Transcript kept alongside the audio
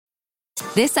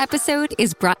This episode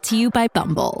is brought to you by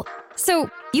Bumble. So,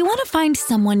 you want to find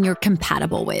someone you're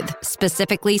compatible with,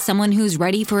 specifically someone who's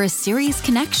ready for a serious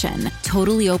connection,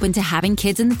 totally open to having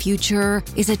kids in the future,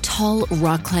 is a tall,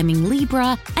 rock-climbing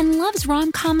Libra, and loves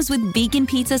rom-coms with vegan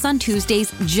pizzas on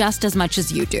Tuesdays just as much as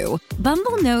you do.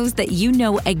 Bumble knows that you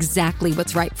know exactly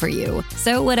what's right for you.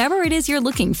 So whatever it is you're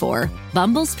looking for,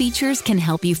 Bumble's features can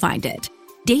help you find it.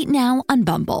 Date now on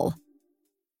Bumble.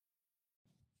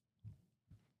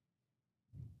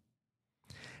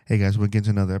 Hey guys, we're getting to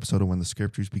another episode of When the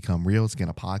Scriptures Become Real. It's again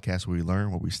a podcast where we learn,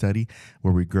 where we study,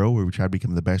 where we grow, where we try to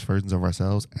become the best versions of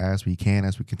ourselves as we can,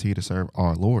 as we continue to serve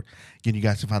our Lord. Again, you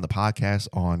guys can find the podcast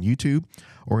on YouTube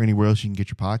or anywhere else you can get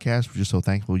your podcast. We're just so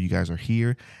thankful you guys are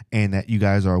here and that you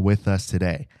guys are with us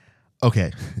today.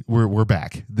 Okay, we're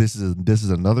back. This is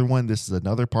another one. This is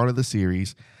another part of the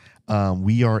series.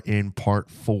 We are in part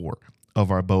 4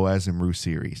 of our Boaz and Ruth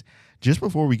series. Just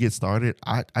before we get started,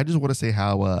 I just want to say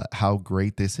how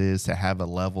great this is to have a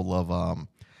level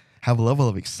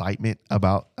of excitement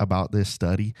about this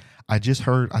study. I just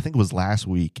heard, I think it was last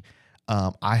week,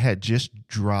 I had just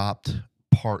dropped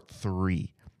part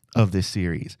 3 of this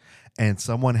series, and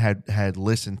someone had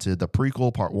listened to the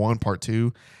prequel, part 1, part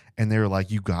 2, and they were like,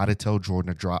 "You got to tell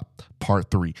Jordan to drop part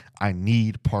 3. I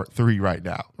need part 3 right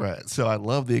now." Right. So I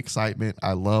love the excitement.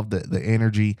 I love the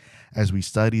energy as we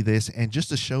study this, and just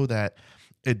to show that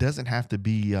it doesn't have to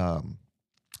be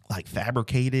like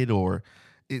fabricated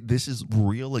this is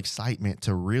real excitement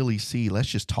to really see. Let's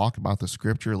just talk about the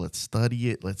scripture. Let's study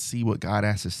it. Let's see what God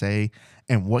has to say,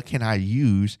 and what can I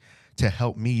use to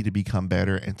help me to become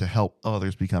better and to help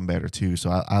others become better too. So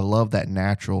I love that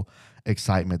natural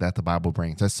excitement that the Bible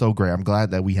brings. That's so great. I'm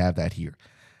glad that we have that here.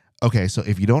 Okay, so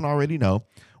if you don't already know,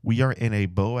 we are in a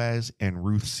Boaz and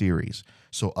Ruth series.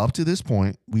 So up to this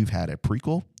point, we've had a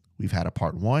prequel, we've had a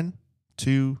part 1,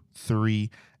 2, 3,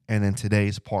 and then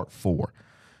today's part 4.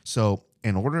 So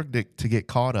in order to get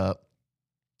caught up,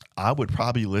 I would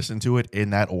probably listen to it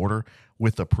in that order,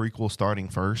 with the prequel starting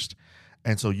first.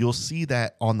 And so you'll see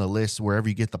that on the list wherever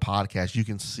you get the podcast. You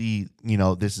can see,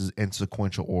 this is in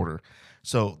sequential order.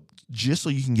 So just so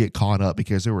you can get caught up,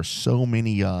 because there were so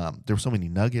many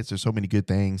nuggets, there's so many good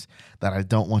things that I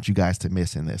don't want you guys to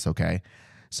miss in this, okay?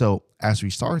 So as we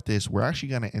start this, we're actually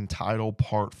going to entitle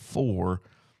part 4,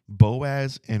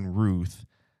 Boaz and Ruth,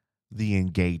 the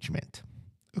engagement,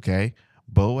 okay?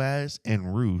 Boaz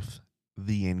and Ruth,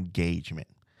 the engagement.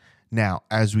 Now,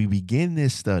 as we begin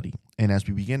this study and as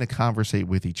we begin to conversate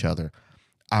with each other,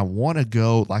 I want to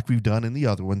go like we've done in the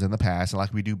other ones in the past, and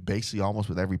like we do basically almost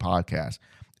with every podcast.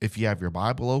 If you have your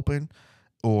Bible open,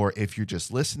 or if you're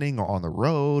just listening or on the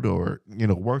road or,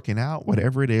 working out,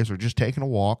 whatever it is, or just taking a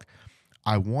walk,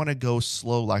 I want to go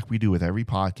slow like we do with every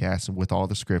podcast and with all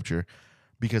the scripture,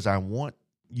 because I want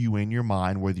you in your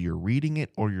mind, whether you're reading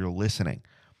it or you're listening,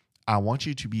 I want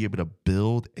you to be able to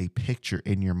build a picture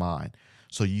in your mind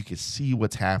so you can see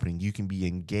what's happening. You can be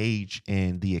engaged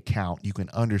in the account. You can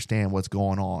understand what's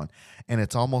going on. And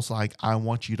it's almost like I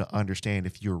want you to understand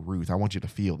if you're Ruth. I want you to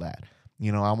feel that.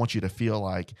 I want you to feel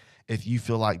like if you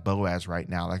feel like Boaz right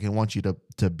now, like I want you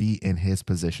to be in his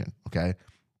position, okay?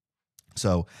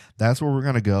 So that's where we're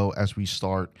going to go as we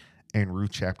start in Ruth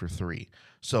chapter 3.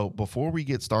 So before we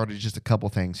get started, just a couple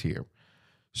things here.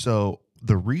 So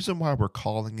the reason why we're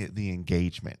calling it the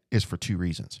engagement is for 2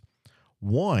 reasons.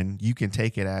 One, you can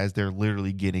take it as they're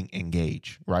literally getting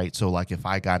engaged, right? So like if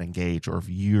I got engaged, or if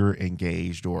you're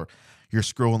engaged, or you're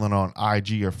scrolling on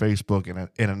IG or Facebook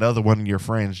and another one of your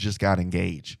friends just got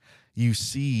engaged, you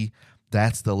see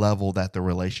that's the level that the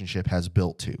relationship has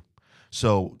built to.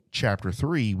 So chapter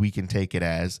 3, we can take it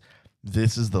as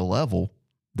this is the level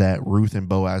that Ruth and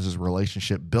Boaz's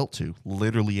relationship built to,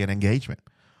 literally an engagement.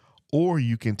 Or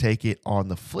you can take it on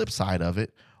the flip side of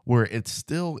it, where it's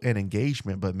still an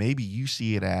engagement, but maybe you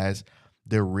see it as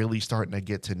they're really starting to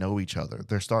get to know each other.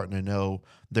 They're starting to know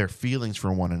their feelings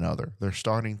for one another. They're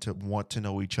starting to want to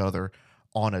know each other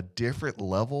on a different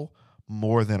level,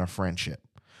 more than a friendship.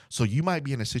 So you might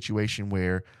be in a situation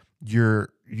where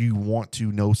you want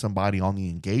to know somebody on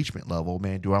the engagement level.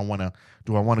 Man, do I want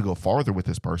to go farther with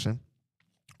this person?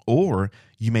 Or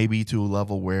you may be to a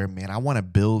level where, man, I want to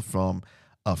build from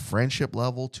a friendship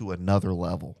level to another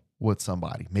level with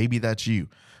somebody. Maybe that's you.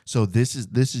 So this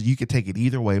is you could take it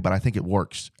either way, but I think it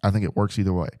works. I think it works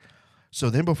either way. So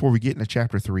then before we get into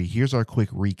chapter 3, here's our quick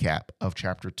recap of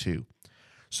chapter 2.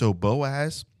 So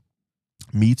Boaz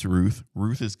meets Ruth.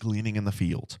 Ruth is gleaning in the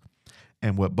fields.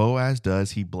 And what Boaz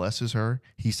does, he blesses her.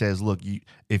 He says, look,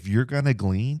 if you're going to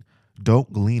glean,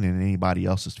 don't glean in anybody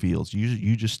else's fields.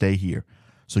 You just stay here.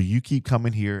 So you keep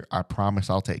coming here. I promise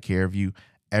I'll take care of you.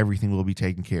 everything will be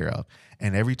taken care of.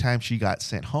 And every time she got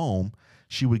sent home,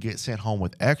 she would get sent home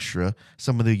with extra.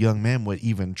 Some of the young men would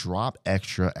even drop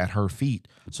extra at her feet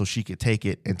so she could take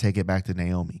it and take it back to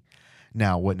Naomi.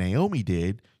 Now, what Naomi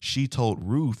did, she told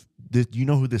Ruth, you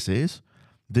know who this is?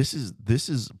 This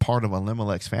is part of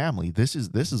Elimelech's family. This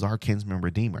is our kinsman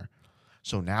redeemer.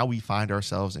 So now we find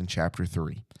ourselves in chapter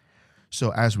 3.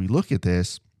 So as we look at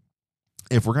this,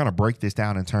 if we're going to break this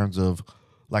down in terms of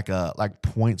like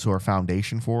points or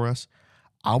foundation for us,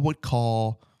 I would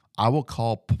call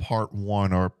part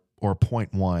 1 or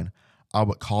point 1, I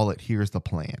would call it, here's the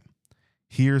plan.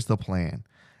 Here's the plan.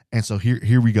 And so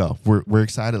here we go. We're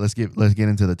excited. Let's get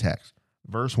into the text.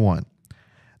 Verse 1.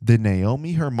 Then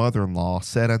Naomi, her mother-in-law,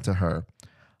 said unto her,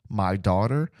 My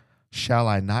daughter, shall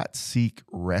I not seek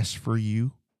rest for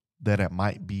you, that it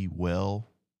might be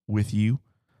well with you?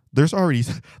 This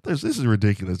is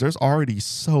ridiculous. There's already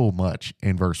so much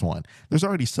in verse 1.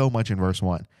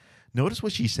 Notice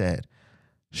what she said.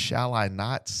 Shall I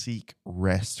not seek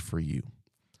rest for you?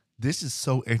 This is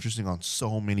so interesting on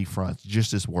so many fronts,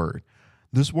 just this word.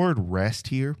 This word rest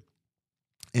here,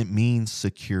 it means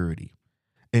security.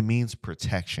 It means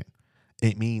protection.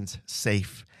 It means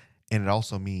safe. And it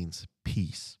also means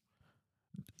peace.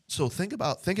 So think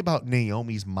about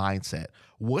Naomi's mindset.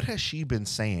 What has she been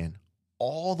saying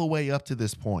all the way up to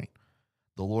this point?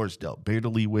 The Lord's dealt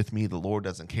bitterly with me. The Lord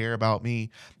doesn't care about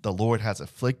me. The Lord has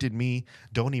afflicted me.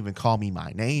 Don't even call me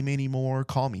my name anymore.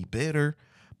 Call me bitter.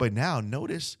 But now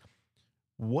notice,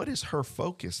 what is her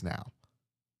focus now?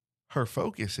 Her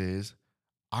focus is,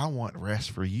 I want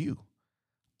rest for you.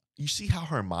 You see how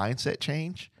her mindset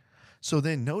changed? So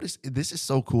then notice, this is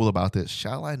so cool about this.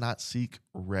 Shall I not seek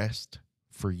rest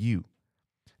for you?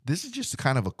 This is just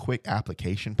kind of a quick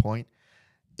application point.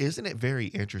 Isn't it very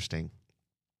interesting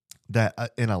that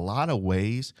in a lot of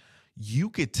ways, you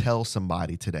could tell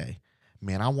somebody today,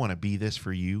 man, I want to be this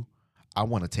for you. I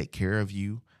want to take care of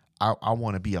you. I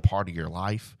want to be a part of your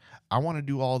life. I want to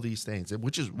do all these things,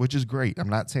 which is great. I'm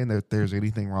not saying that there's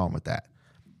anything wrong with that.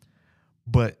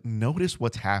 But notice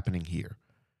what's happening here.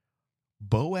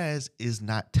 Boaz is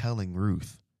not telling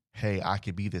Ruth, hey, I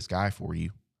could be this guy for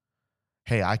you.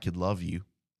 Hey, I could love you.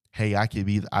 Hey, I could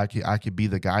be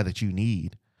the guy that you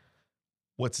need.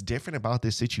 What's different about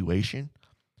this situation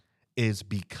is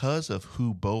because of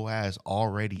who Boaz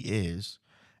already is,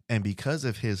 and because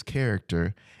of his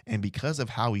character, and because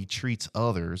of how he treats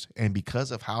others, and because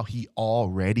of how he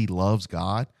already loves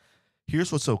God.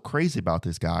 Here's what's so crazy about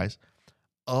this, guys.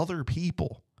 Other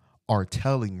people are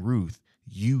telling Ruth,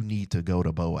 you need to go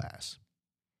to Boaz.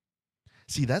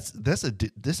 See, that's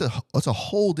a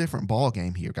whole different ball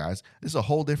game here, guys. This is a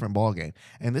whole different ball game,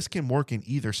 and this can work in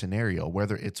either scenario,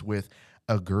 whether it's with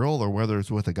a girl or whether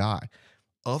it's with a guy.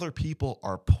 Other people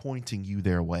are pointing you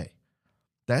their way.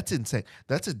 That's insane.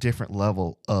 That's a different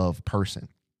level of person.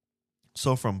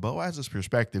 So from Boaz's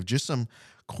perspective, just some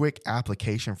quick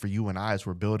application for you and I as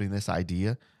we're building this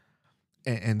idea.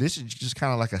 And this is just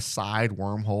kind of like a side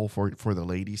wormhole for the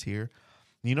ladies here.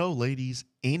 You know, ladies,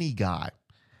 any guy,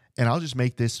 and I'll just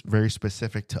make this very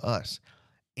specific to us,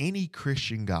 any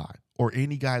Christian guy or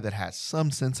any guy that has some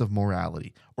sense of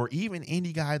morality, or even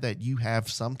any guy that you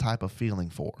have some type of feeling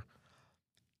for,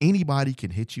 anybody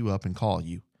can hit you up and call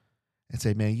you and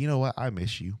say, man, you know what? I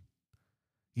miss you.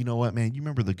 You know what, man? You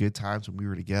remember the good times when we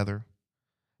were together?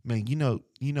 Man, you know,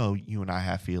 you and I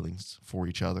have feelings for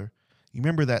each other. You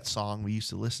remember that song we used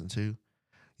to listen to?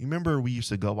 You remember we used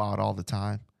to go out all the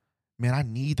time? Man, I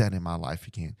need that in my life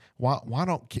again.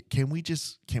 Can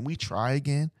we try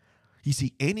again? You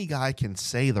see, any guy can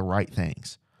say the right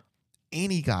things.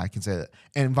 Any guy can say that.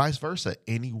 And vice versa.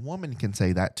 Any woman can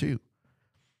say that too.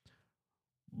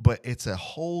 But it's a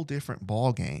whole different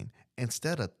ball game.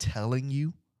 Instead of telling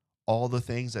you all the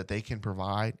things that they can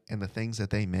provide and the things that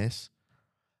they miss,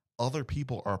 other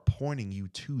people are pointing you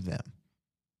to them.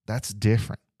 That's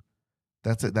different.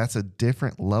 That's a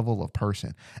different level of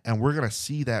person. And we're going to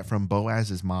see that from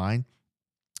Boaz's mind.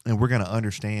 And we're going to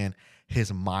understand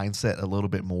his mindset a little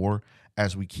bit more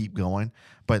as we keep going.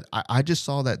 But I just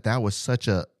saw that was such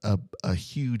a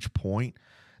huge point,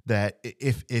 that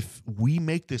if we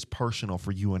make this personal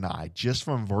for you and I, just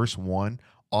from verse 1,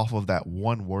 off of that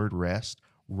one word rest,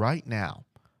 right now,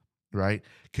 right?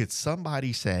 Could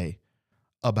somebody say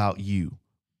about you,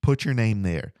 put your name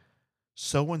there,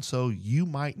 so-and-so, you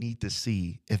might need to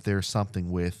see if there's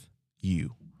something with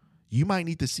you. You might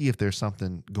need to see if there's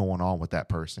something going on with that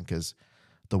person, because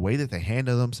the way that they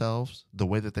handle themselves, the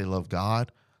way that they love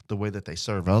God, the way that they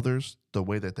serve others, the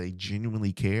way that they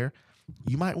genuinely care,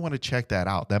 you might want to check that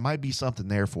out. That might be something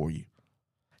there for you.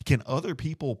 Can other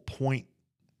people point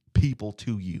people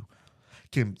to you?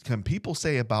 Can people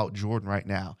say about Jordan right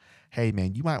now, hey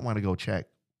man, you might want to go check.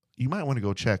 You might want to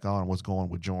go check on what's going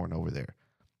with Jordan over there.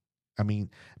 I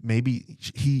mean, maybe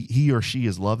he or she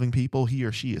is loving people. He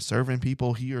or she is serving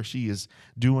people. He or she is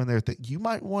doing their thing. You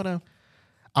might want to.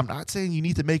 I'm not saying you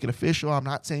need to make it official. I'm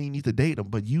not saying you need to date them,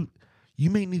 but you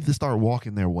may need to start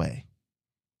walking their way.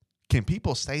 Can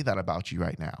people say that about you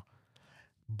right now?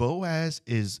 Boaz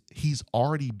he's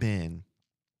already been,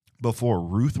 before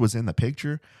Ruth was in the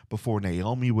picture, before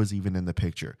Naomi was even in the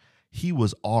picture, he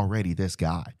was already this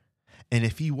guy. And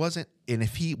if he wasn't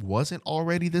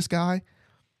already this guy,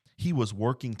 he was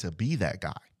working to be that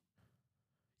guy.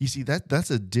 You see,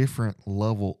 that's a different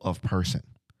level of person.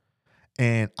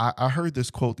 And I heard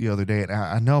this quote the other day, and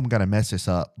I know I'm gonna mess this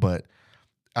up, but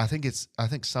I think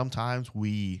sometimes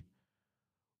we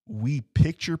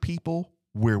picture people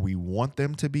where we want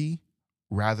them to be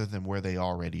rather than where they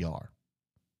already are.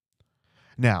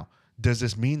 Now, does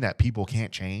this mean that people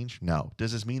can't change? No.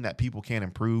 Does this mean that people can't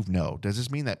improve? No. Does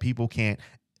this mean that people can't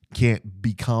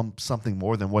become something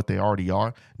more than what they already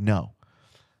are? No.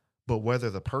 But whether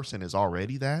the person is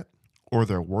already that or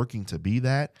they're working to be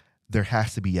that, there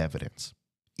has to be evidence.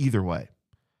 Either way,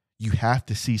 you have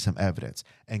to see some evidence.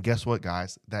 And guess what,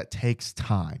 guys? That takes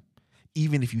time.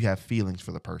 Even if you have feelings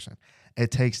for the person,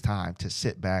 it takes time to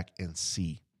sit back and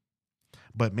see.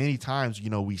 But many times,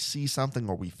 we see something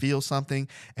or we feel something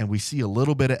and we see a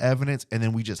little bit of evidence and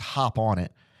then we just hop on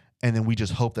it and then we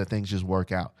just hope that things just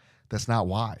work out. That's not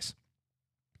wise.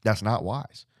 That's not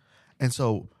wise. And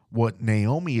so what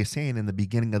Naomi is saying in the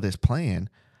beginning of this plan,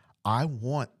 I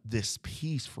want this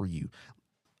peace for you.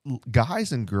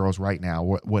 Guys and girls right now,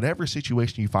 whatever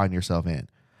situation you find yourself in,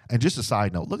 and just a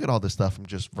side note, look at all this stuff from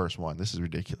just verse 1. This is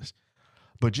ridiculous.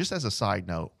 But just as a side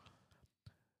note,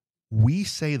 we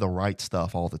say the right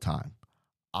stuff all the time.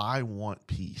 I want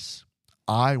peace.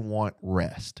 I want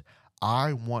rest.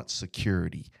 I want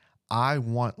security. I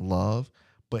want love.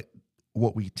 But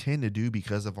what we tend to do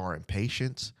because of our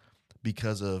impatience,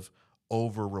 because of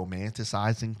over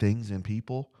romanticizing things in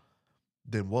people,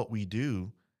 then what we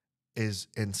do is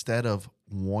instead of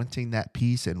wanting that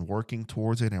peace and working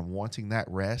towards it and wanting that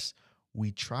rest,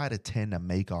 we try to tend to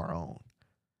make our own.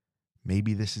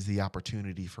 Maybe this is the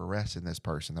opportunity for rest in this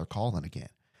person. They're calling again.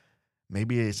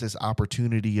 Maybe it's this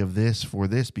opportunity of this for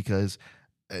this because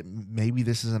maybe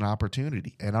this is an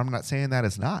opportunity. And I'm not saying that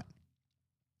it's not.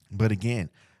 But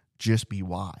again, just be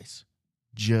wise.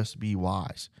 Just be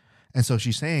wise. And so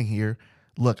she's saying here,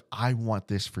 look, I want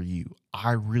this for you.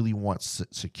 I really want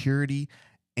security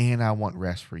and I want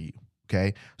rest for you.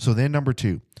 Okay. So then number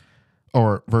 2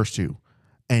 or verse 2,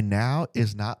 and now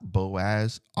is not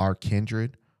Boaz our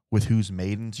kindred with whose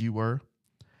maidens you were?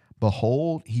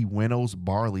 Behold, he winnows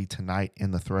barley tonight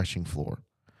in the threshing floor.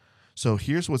 So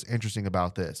here's what's interesting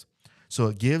about this. So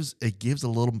it gives a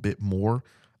little bit more,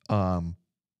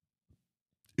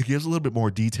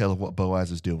 detail of what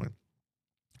Boaz is doing.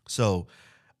 So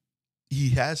he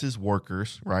has his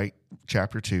workers, right?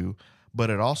 Chapter 2, but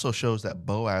it also shows that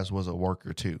Boaz was a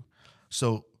worker too.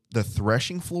 So the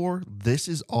threshing floor, this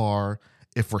is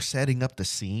if we're setting up the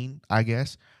scene, I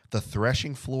guess, the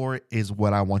threshing floor is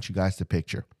what I want you guys to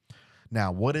picture.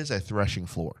 Now, what is a threshing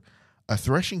floor? A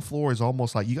threshing floor is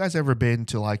almost like, you guys ever been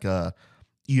to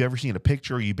you ever seen a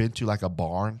picture, or you've been to like a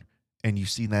barn and you've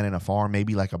seen that in a farm,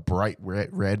 maybe like a bright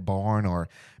red barn or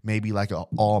maybe like a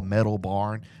all metal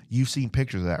barn. You've seen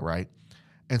pictures of that, right?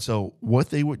 And so what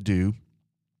they would do,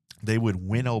 they would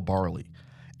winnow barley.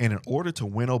 And in order to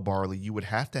winnow barley, you would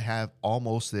have to have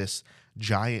almost this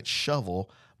giant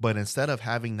shovel, but instead of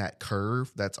having that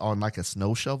curve that's on like a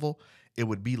snow shovel, it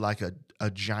would be like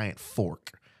a giant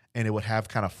fork, and it would have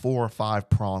kind of 4 or 5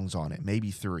 prongs on it, maybe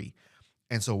 3.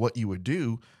 And so what you would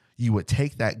do, you would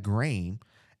take that grain,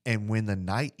 and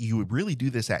you would really do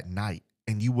this at night,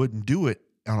 and you wouldn't do it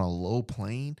on a low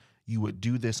plain. You would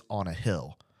do this on a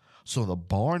hill. So the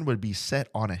barn would be set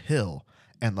on a hill,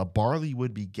 and the barley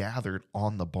would be gathered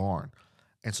on the barn.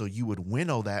 And so you would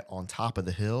winnow that on top of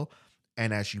the hill.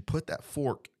 And as you put that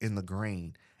fork in the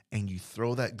grain and you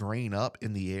throw that grain up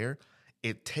in the air,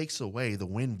 it takes away, the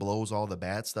wind blows all the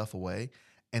bad stuff away,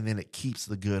 and then it keeps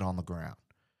the good on the ground.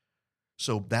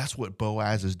 So that's what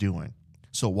Boaz is doing.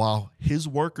 So while his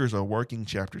workers are working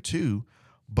chapter 2,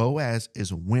 Boaz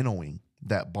is winnowing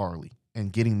that barley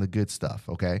and getting the good stuff,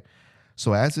 okay?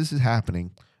 So as this is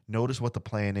happening, notice what the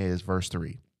plan is, verse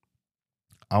 3.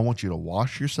 I want you to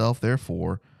wash yourself,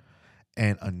 therefore,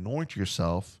 and anoint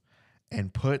yourself,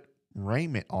 and put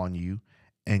raiment on you,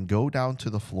 and go down to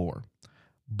the floor.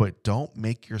 But don't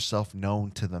make yourself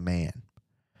known to the man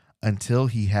until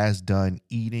he has done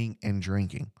eating and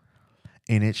drinking.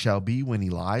 And it shall be when he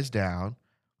lies down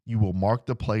You will mark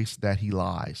the place that he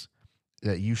lies,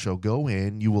 that you shall go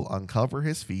in, you will uncover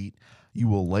his feet, you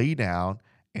will lay down,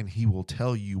 and he will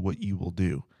tell you what you will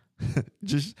do.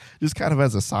 just kind of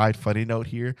as a side funny note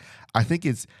here, I think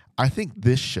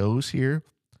this shows here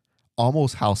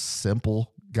almost how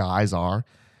simple guys are.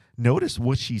 Notice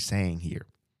what she's saying here.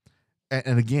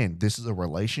 And again, this is a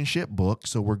relationship book,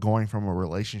 so we're going from a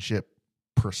relationship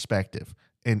perspective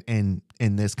in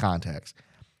this context.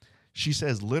 She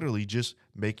says literally just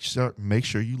make sure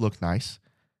you look nice,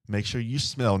 make sure you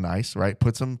smell nice, right?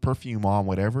 Put some perfume on,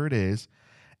 whatever it is,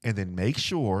 and then make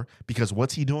sure, because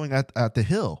what's he doing at the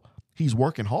hill? He's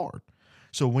working hard.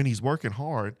 So when he's working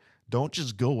hard, don't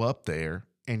just go up there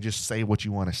and just say what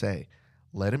you want to say.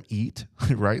 Let him eat,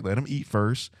 right? Let him eat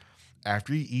first.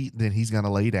 After you eat, then he's going to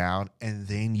lay down, and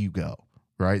then you go,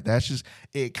 right? That's just,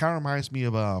 it kind of reminds me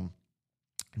of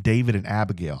David and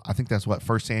Abigail. I think that's what,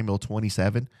 1 Samuel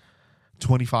 27,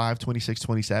 25, 26,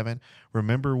 27.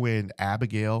 Remember when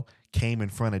Abigail came in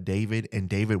front of David and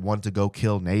David wanted to go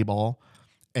kill Nabal?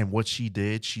 And what she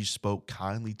did, she spoke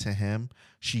kindly to him.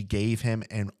 She gave him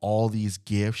and all these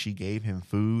gifts. She gave him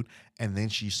food, and then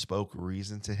she spoke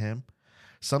reason to him.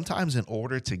 Sometimes in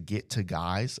order to get to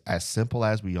guys, as simple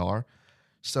as we are,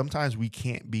 sometimes we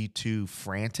can't be too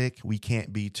frantic. We can't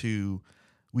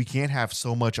have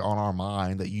so much on our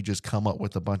mind that you just come up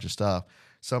with a bunch of stuff.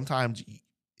 Sometimes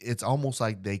it's almost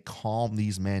like they calm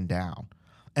these men down.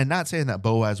 And not saying that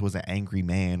Boaz was an angry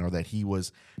man or that he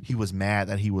was mad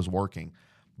that he was working,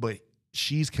 but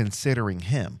she's considering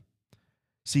him.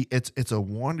 See, it's a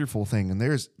wonderful thing. And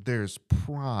there's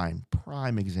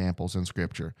prime examples in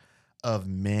scripture of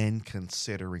men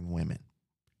considering women.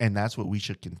 And that's what we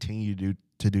should continue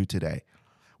to do today.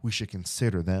 We should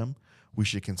consider them. We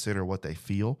should consider what they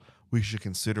feel. We should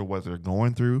consider what they're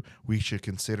going through. We should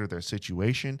consider their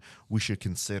situation. We should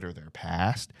consider their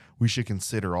past. We should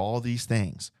consider all these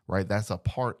things, right? That's a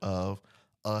part of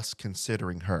us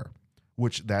considering her,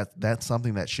 which that's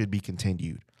something that should be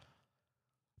continued.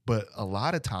 But a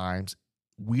lot of times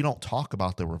we don't talk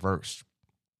about the reverse.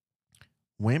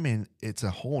 Women, it's a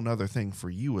whole nother thing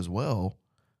for you as well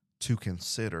to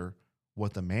consider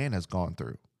what the man has gone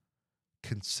through.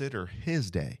 Consider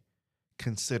his day.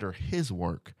 Consider his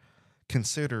work.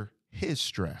 Consider his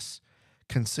stress.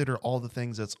 Consider all the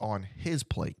things that's on his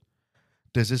plate.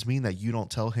 Does this mean that you don't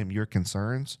tell him your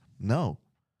concerns? No.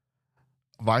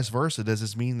 Vice versa, does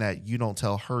this mean that you don't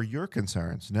tell her your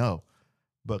concerns? No.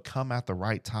 But come at the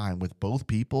right time with both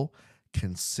people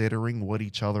considering what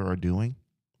each other are doing.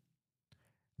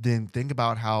 Then think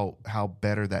about how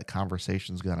better that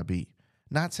conversation is going to be.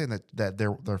 Not saying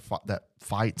that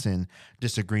fights and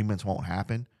disagreements won't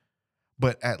happen,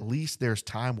 but at least there's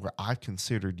time where I've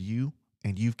considered you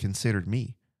and you've considered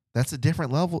me. That's a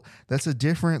different level. That's a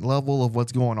different level of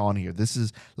what's going on here. This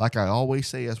is, like I always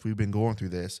say as we've been going through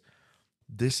this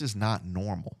is not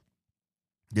normal.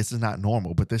 This is not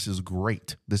normal, but this is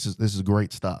great. This is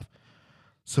great stuff.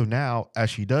 So now,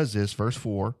 as she does this, verse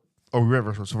 4,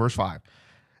 verse 5,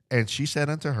 and she said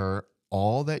unto her,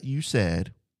 all that you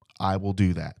said, I will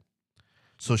do that.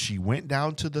 So she went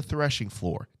down to the threshing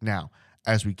floor. Now,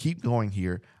 as we keep going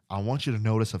here, I want you to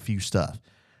notice a few stuff.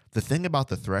 The thing about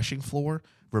the threshing floor,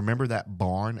 remember that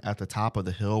barn at the top of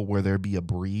the hill where there'd be a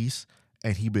breeze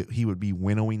and he would be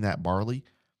winnowing that barley?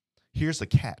 Here's the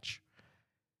catch.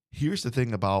 Here's the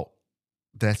thing about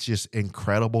that's just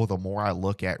incredible. The more I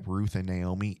look at Ruth and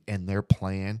Naomi and their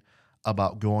plan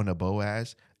about going to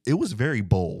Boaz, it was very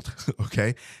bold,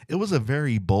 okay? It was a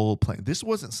very bold plan. This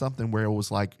wasn't something where it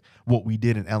was like what we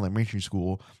did in elementary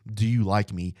school. Do you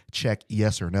like me? Check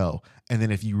yes or no. And then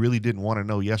if you really didn't want to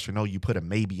know yes or no, you put a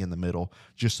maybe in the middle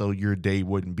just so your day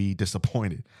wouldn't be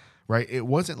disappointed, right? It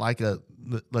wasn't like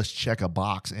let's check a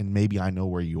box and maybe I know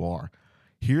where you are.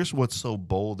 Here's what's so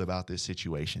bold about this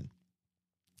situation.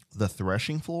 The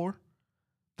threshing floor,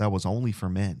 that was only for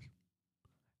men.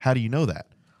 How do you know that?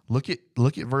 Look at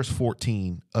verse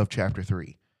 14 of chapter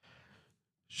 3.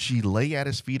 She lay at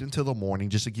his feet until the morning,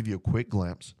 just to give you a quick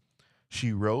glimpse.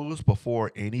 She rose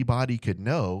before anybody could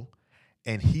know,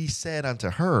 and he said unto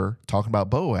her, talking about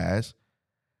Boaz,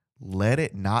 let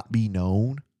it not be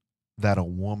known that a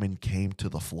woman came to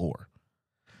the floor.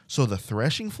 So the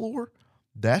threshing floor,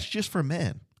 that's just for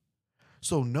men.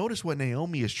 So notice what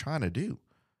Naomi is trying to do.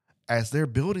 As they're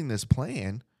building this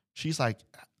plan, she's like,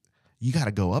 you got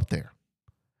to go up there.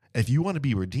 If you want to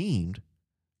be redeemed,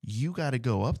 you got to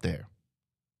go up there.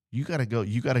 You got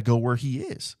to go where he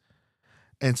is.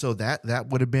 And so that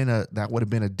would have been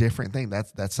a different thing.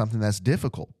 That's something that's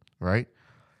difficult, right?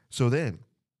 So then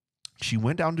she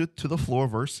went down to the floor,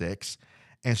 verse 6,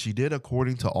 and she did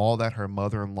according to all that her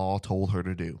mother-in-law told her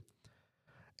to do.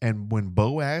 And when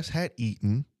Boaz had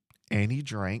eaten and he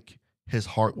drank, his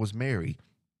heart was merry.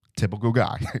 Typical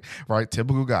guy, right?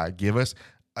 Typical guy. Give us,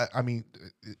 I mean,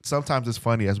 sometimes it's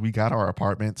funny as we got our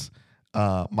apartments,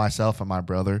 myself and my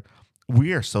brother,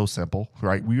 we are so simple,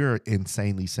 right? We are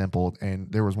insanely simple.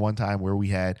 And there was one time where we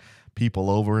had people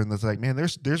over and it's like, man,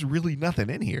 there's really nothing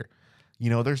in here. You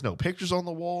know, there's no pictures on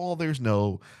the wall. There's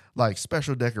no like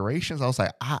special decorations. I was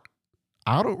like, I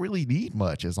don't really need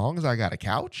much. As long as I got a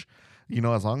couch, you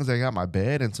know, as long as I got my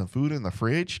bed and some food in the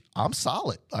fridge, I'm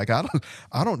solid. Like I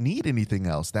don't need anything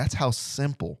else. That's how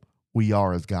simple we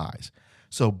are as guys.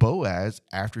 So Boaz,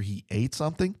 after he ate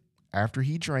something, after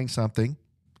he drank something,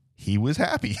 he was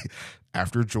happy.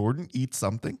 After Jordan eats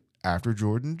something, after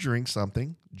Jordan drinks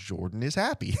something, Jordan is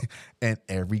happy. And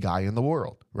every guy in the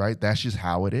world, right? That's just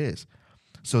how it is.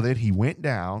 So then he went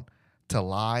down to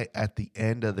lie at the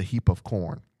end of the heap of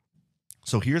corn.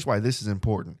 So here's why this is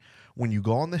important. When you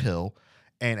go on the hill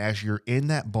and as you're in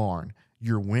that barn,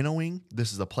 you're winnowing.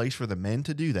 This is a place for the men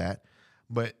to do that.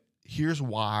 But here's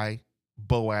why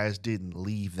Boaz didn't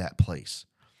leave that place.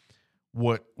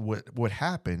 What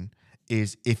happened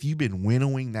is if you've been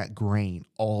winnowing that grain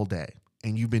all day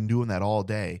and you've been doing that all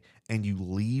day and you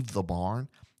leave the barn,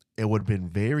 it would have been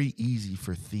very easy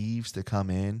for thieves to come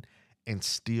in and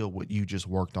steal what you just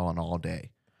worked on all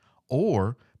day.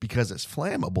 Or because it's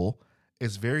flammable,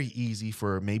 it's very easy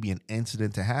for maybe an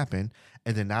incident to happen.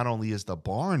 And then not only is the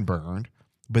barn burned,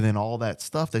 but then all that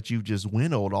stuff that you just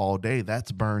winnowed all day,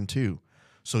 that's burned too.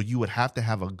 So you would have to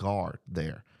have a guard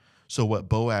there. So what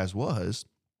Boaz was,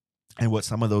 and what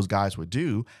some of those guys would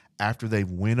do after they've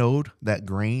winnowed that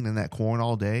grain and that corn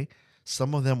all day,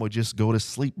 some of them would just go to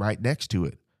sleep right next to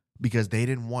it because they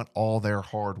didn't want all their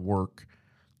hard work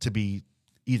to be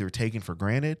either taken for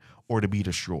granted or to be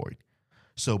destroyed.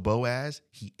 So Boaz,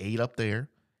 he ate up there,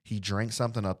 he drank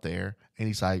something up there, and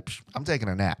he's like, I'm taking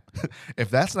a nap. If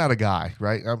that's not a guy,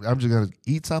 right? I'm just going to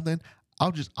eat something.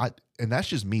 And that's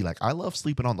just me. Like, I love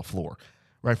sleeping on the floor,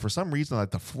 right? For some reason,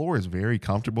 like the floor is very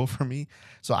comfortable for me.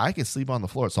 So I can sleep on the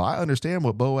floor. So I understand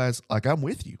what Boaz, like, I'm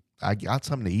with you. I got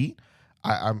something to eat.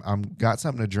 I'm got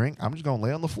something to drink. I'm just going to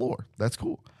lay on the floor. That's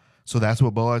cool. So that's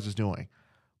what Boaz is doing.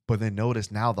 But then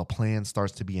notice now the plan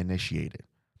starts to be initiated.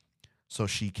 So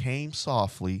she came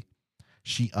softly,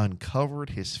 she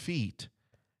uncovered his feet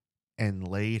and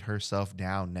laid herself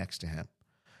down next to him.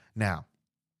 Now,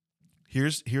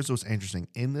 here's what's interesting.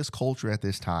 In this culture at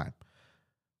this time,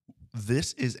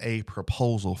 this is a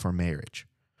proposal for marriage.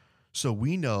 So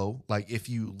we know, like, if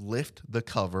you lift the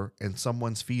cover and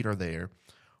someone's feet are there,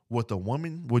 what the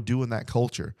woman would do in that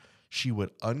culture, she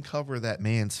would uncover that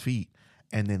man's feet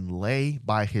and then lay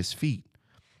by his feet.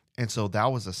 And so that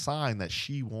was a sign that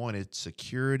she wanted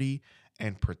security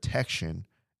and protection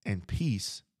and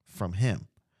peace from him.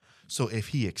 So if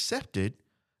he accepted,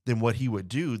 then what he would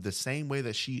do, the same way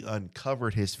that she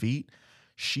uncovered his feet,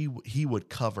 he would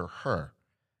cover her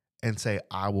and say,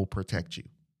 I will protect you.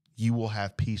 You will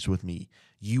have peace with me.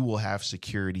 You will have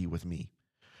security with me.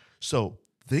 So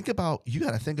you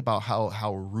got to think about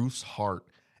how Ruth's heart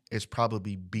is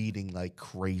probably beating like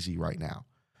crazy right now,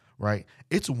 right?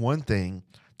 It's one thing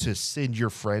to send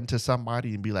your friend to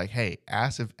somebody and be like, hey,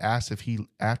 ask if he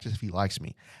likes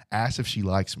me, ask if she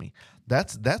likes me.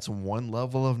 That's one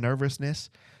level of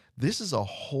nervousness. This is a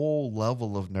whole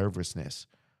level of nervousness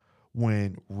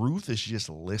when Ruth is just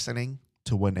listening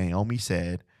to what Naomi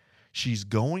said. She's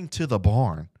going to the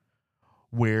barn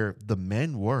where the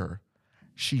men were.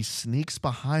 She sneaks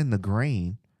behind the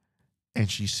grain and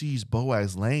she sees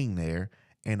Boaz laying there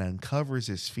and uncovers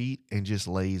his feet and just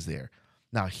lays there.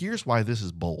 Now, here's why this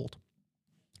is bold.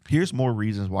 Here's more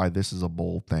reasons why this is a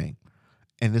bold thing.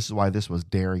 And this is why this was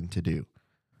daring to do.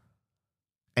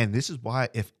 And this is why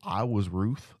if I was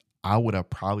Ruth, I would have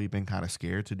probably been kind of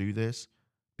scared to do this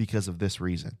because of this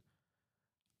reason.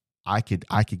 I could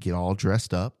get all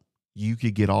dressed up. You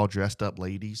could get all dressed up,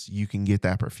 ladies. You can get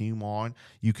that perfume on.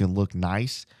 You can look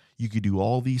nice. You could do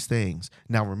all these things.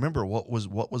 Now, remember, what was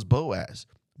Boaz?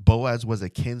 Boaz was a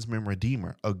kinsman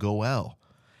redeemer, a goel.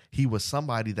 He was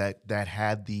somebody that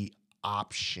had the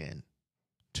option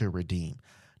to redeem.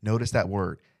 Notice that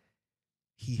word.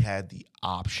 He had the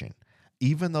option.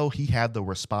 Even though he had the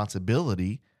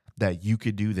responsibility that you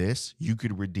could do this, you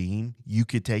could redeem, you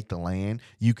could take the land,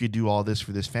 you could do all this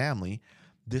for this family,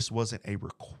 this wasn't a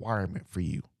requirement for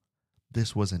you.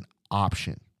 This was an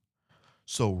option.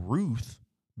 So Ruth,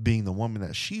 being the woman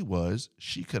that she was,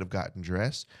 she could have gotten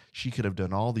dressed. She could have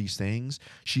done all these things.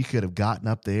 She could have gotten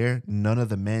up there. None of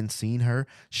the men seen her.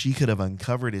 She could have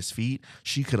uncovered his feet.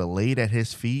 She could have laid at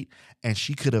his feet, and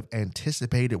she could have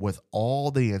anticipated with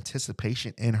all the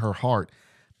anticipation in her heart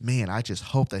man, I just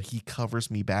hope that he covers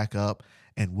me back up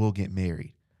and we'll get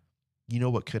married. You know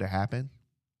what could have happened?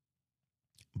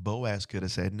 Boaz could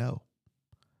have said no.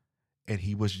 And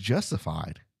he was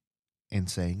justified in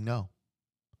saying no.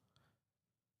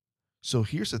 So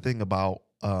here's the thing about,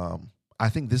 I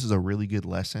think this is a really good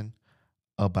lesson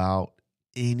about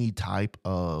any type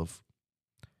of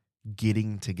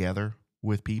getting together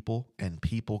with people and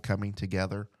people coming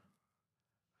together.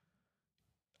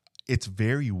 It's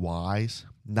very wise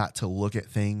not to look at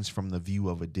things from the view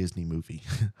of a Disney movie,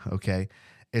 okay?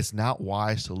 It's not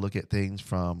wise to look at things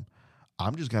from,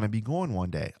 I'm just going to be going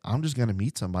one day. I'm just going to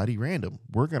meet somebody random.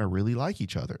 We're going to really like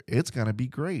each other. It's going to be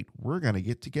great. We're going to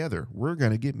get together. We're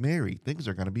going to get married. Things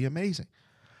are going to be amazing.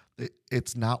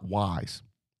 It's not wise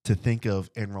to think of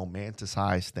and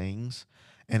romanticize things.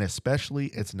 And especially,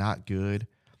 it's not good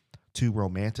to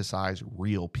romanticize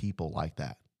real people like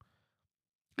that.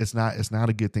 It's not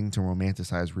a good thing to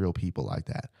romanticize real people like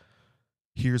that.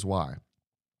 Here's why.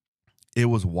 It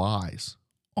was wise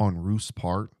on Ruth's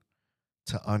part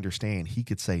to understand he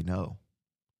could say no.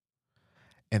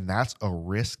 And that's a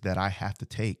risk that I have to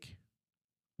take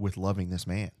with loving this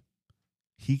man.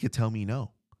 He could tell me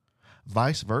no.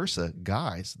 Vice versa,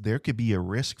 guys, there could be a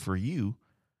risk for you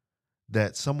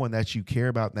that someone that you care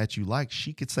about and that you like,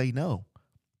 she could say no.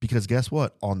 Because guess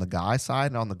what? On the guy side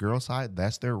and on the girl side,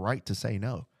 that's their right to say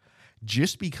no.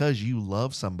 Just because you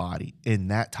love somebody in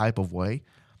that type of way,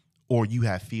 or you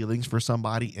have feelings for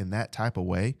somebody in that type of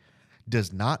way,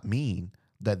 does not mean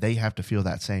that they have to feel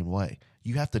that same way.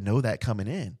 You have to know that coming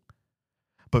in.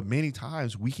 But many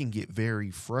times we can get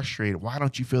very frustrated. Why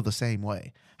don't you feel the same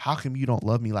way? How come you don't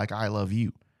love me like I love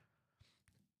you?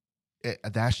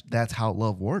 That's how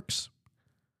love works.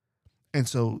 And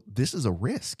so this is a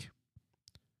risk.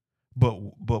 But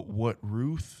what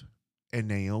Ruth and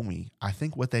Naomi, I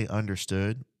think what they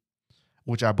understood,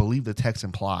 which I believe the text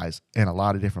implies in a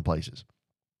lot of different places,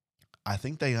 I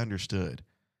think they understood,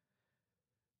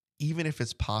 even if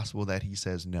it's possible that he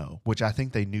says no, which I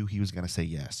think they knew he was going to say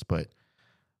yes, but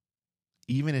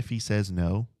even if he says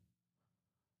no,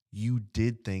 you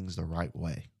did things the right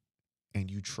way and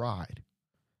you tried.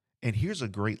 And here's a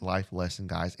great life lesson,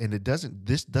 guys. And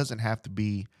this doesn't have to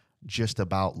be just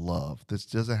about love. This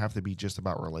doesn't have to be just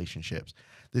about relationships.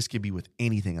 This could be with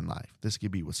anything in life. This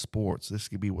could be with sports. This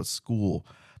could be with school.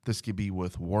 This could be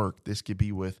with work. This could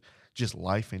be with just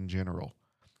life in general.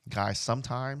 Guys,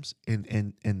 sometimes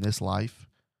in this life,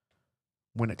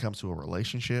 when it comes to a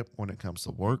relationship, when it comes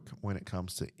to work, when it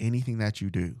comes to anything that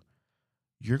you do,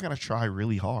 you're going to try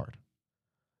really hard.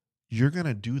 You're going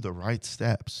to do the right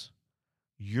steps.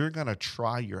 You're going to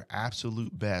try your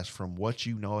absolute best from what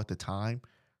you know at the time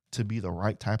to be the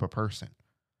right type of person.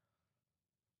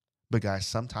 But guys,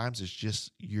 sometimes it's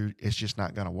just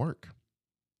not going to work.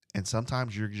 And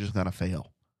sometimes you're just going to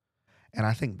fail. And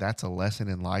I think that's a lesson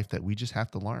in life that we just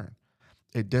have to learn.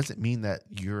 It doesn't mean that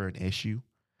you're an issue.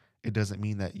 It doesn't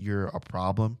mean that you're a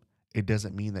problem. It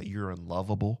doesn't mean that you're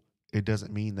unlovable. It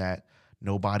doesn't mean that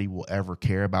nobody will ever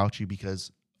care about you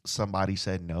because somebody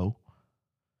said no.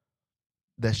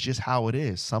 That's just how it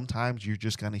is. Sometimes you're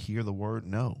just going to hear the word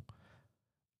no.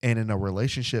 And in a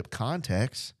relationship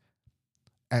context,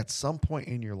 at some point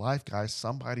in your life, guys,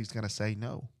 somebody's going to say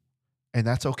no. And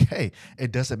that's okay.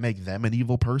 It doesn't make them an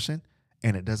evil person,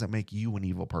 and it doesn't make you an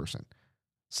evil person.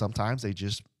 Sometimes they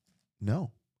just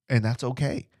no, and that's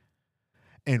okay.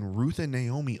 And Ruth and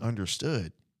Naomi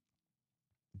understood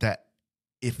that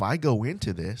if I go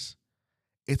into this,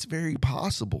 it's very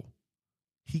possible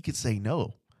he could say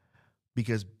no,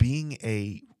 because being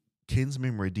a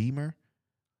kinsman redeemer,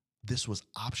 this was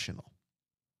optional.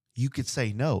 You could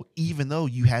say no, even though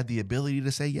you had the ability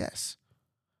to say yes.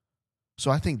 So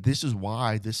I think this is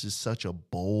why this is such a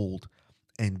bold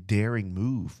and daring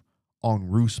move on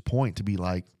Ruth's point, to be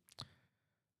like,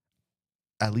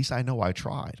 at least I know I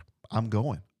tried. I'm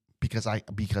going because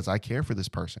I care for this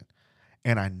person.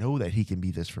 And I know that he can be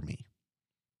this for me.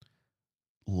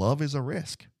 Love is a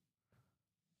risk.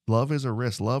 Love is a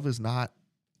risk. Love is not,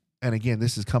 and again,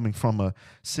 this is coming from a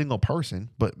single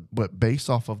person, but based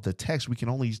off of the text, we can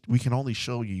only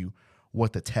show you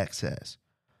what the text says.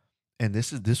 And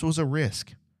this was a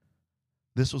risk.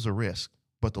 This was a risk,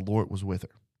 but the Lord was with her.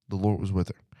 The Lord was with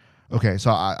her. Okay,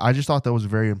 so I just thought that was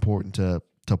very important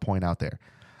to point out there.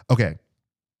 Okay,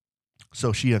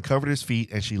 so she uncovered his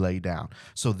feet and she laid down.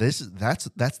 So that's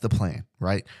the plan,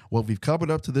 right? What we've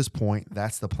covered up to this point,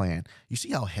 that's the plan. You see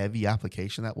how heavy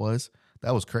application that was?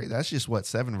 That was crazy. That's just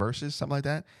 7 verses, something like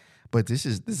that. But this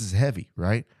is heavy,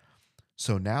 right?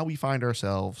 So now we find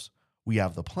ourselves, we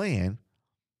have the plan.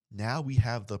 Now we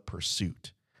have the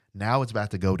pursuit. Now it's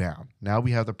about to go down. Now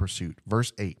we have the pursuit.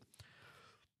 Verse 8.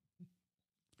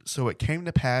 So it came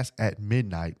to pass at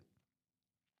midnight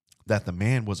that the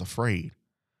man was afraid.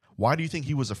 Why do you think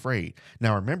he was afraid?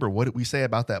 Now, remember, what did we say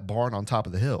about that barn on top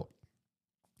of the hill?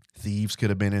 Thieves could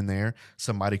have been in there.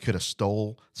 Somebody could have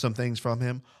stole some things from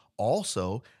him.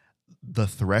 Also, the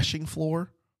threshing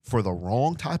floor for the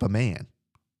wrong type of man,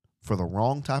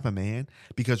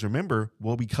 because remember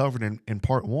what we covered in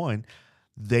part one,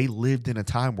 they lived in a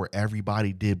time where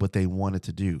everybody did what they wanted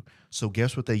to do. So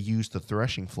guess what they used the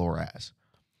threshing floor as?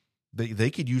 They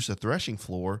could use the threshing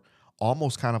floor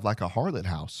almost kind of like a harlot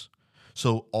house.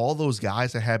 So all those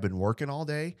guys that had been working all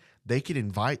day, they could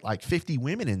invite like 50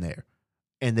 women in there,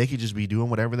 and they could just be doing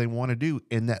whatever they want to do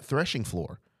in that threshing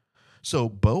floor. So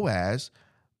Boaz,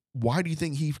 why do you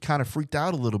think he kind of freaked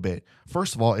out a little bit?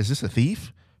 First of all, is this a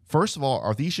thief? First of all,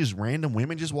 are these just random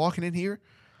women just walking in here?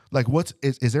 Like,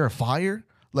 is there a fire?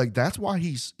 Like, that's why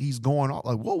he's going on.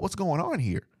 Like, whoa, what's going on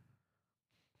here?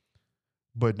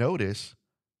 But notice,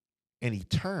 and he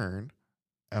turned,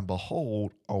 and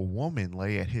behold, a woman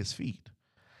lay at his feet.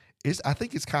 I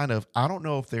think it's kind of, I don't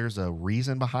know if there's a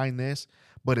reason behind this,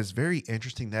 but it's very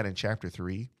interesting that in chapter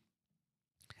 3,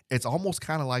 it's almost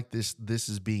kind of like this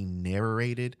is being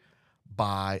narrated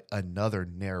by another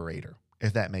narrator,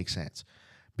 if that makes sense.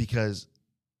 Because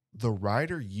the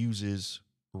writer uses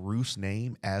Ruth's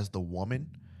name as the woman,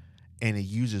 and he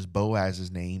uses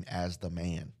Boaz's name as the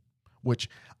man, which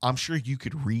I'm sure you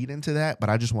could read into that, but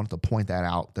I just wanted to point that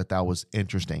out, that was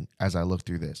interesting as I looked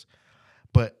through this.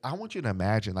 But I want you to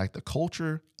imagine, like, the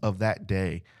culture of that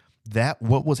day, that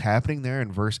what was happening there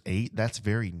in verse 8, that's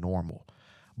very normal.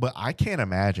 But I can't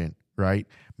imagine, right,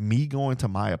 me going to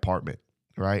my apartment,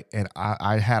 right, and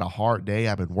I had a hard day.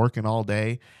 I've been working all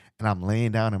day, and I'm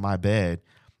laying down in my bed,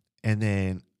 and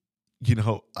then,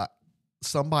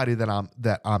 somebody that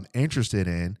I'm interested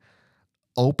in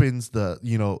opens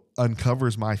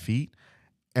uncovers my feet,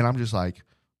 and I'm just like,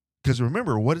 because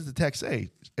remember, what does the text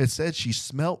say? It said she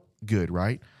smelt good,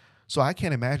 right? So I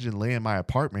can't imagine laying in my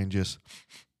apartment and just,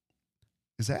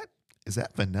 is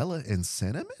that vanilla and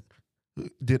cinnamon?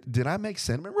 Did I make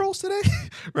cinnamon rolls today?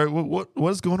 Right?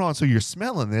 What's going on? So you're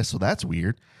smelling this, so that's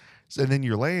weird. So then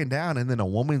you're laying down, and then a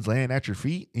woman's laying at your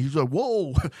feet, and you're like,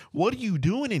 whoa, what are you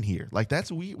doing in here? Like,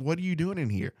 that's weird. What are you doing in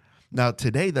here? Now,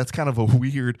 today, that's kind of a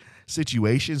weird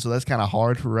situation, so that's kind of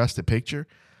hard for us to picture.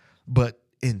 But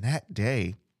in that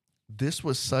day, this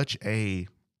was a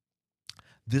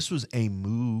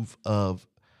move of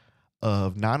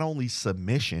not only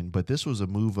submission, but this was a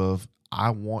move of, I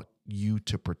want you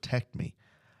to protect me.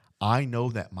 I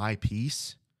know that my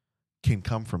peace can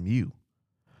come from you.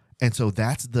 And so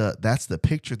that's the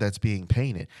picture that's being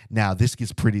painted. Now, this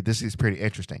is pretty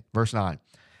interesting. Verse 9.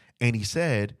 And he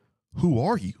said, who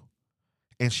are you?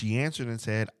 And she answered and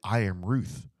said, I am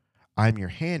Ruth. I am your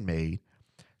handmaid.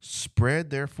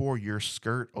 Spread therefore your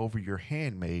skirt over your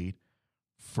handmaid,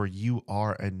 for you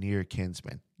are a near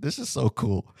kinsman. This is so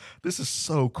cool. This is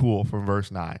so cool from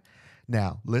verse 9.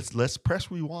 Now, let's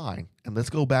press rewind and let's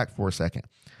go back for a second.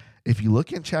 If you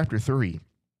look in chapter 3,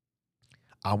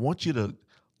 I want you to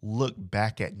look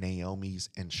back at Naomi's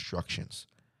instructions.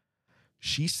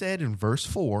 She said in verse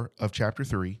 4 of chapter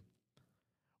 3,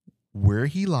 where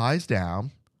he lies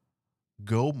down,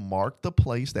 go mark the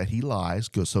place that he lies.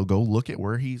 So go look at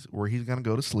where he's going to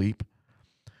go to sleep.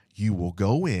 You will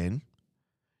go in.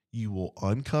 You will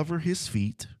uncover his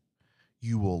feet.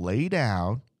 You will lay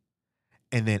down.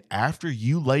 And then after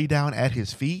you lay down at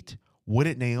his feet, what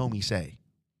did Naomi say?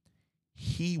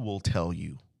 He will tell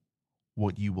you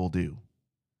what you will do.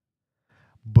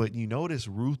 But you notice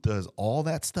Ruth does all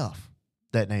that stuff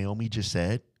that Naomi just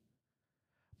said.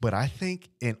 But I think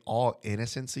in all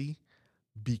innocency,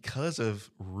 because of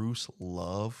Ruth's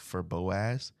love for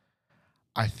Boaz,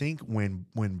 I think when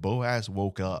Boaz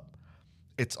woke up,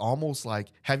 it's almost like,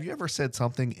 have you ever said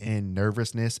something in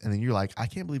nervousness and then you're like, I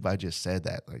can't believe I just said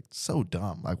that? Like, so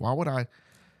dumb. Like, why would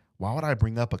I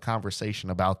bring up a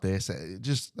conversation about this?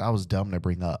 That was dumb to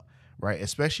bring up, right?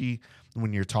 Especially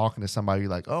when you're talking to somebody, you're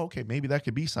like, oh, okay, maybe that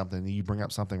could be something. And you bring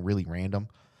up something really random.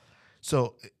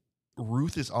 So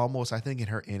Ruth is almost, I think in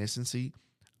her innocency,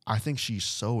 I think she's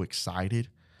so excited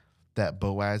that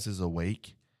Boaz is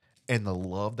awake and the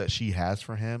love that she has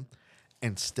for him.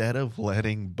 Instead of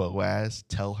letting Boaz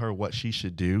tell her what she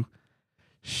should do,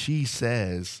 she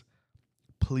says,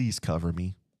 please cover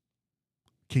me.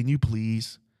 Can you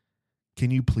please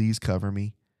cover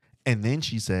me? And then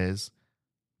she says,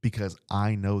 because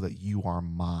I know that you are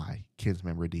my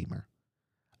kinsman redeemer.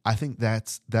 I think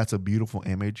that's a beautiful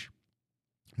image,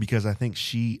 because I think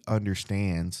she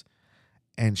understands,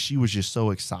 and she was just so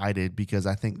excited because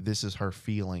I think this is her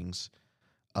feelings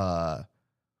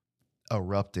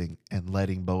erupting and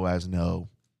letting Boaz know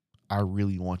I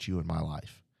really want you in my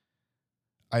life.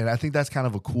 And I think that's kind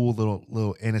of a cool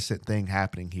little innocent thing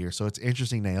happening here. So it's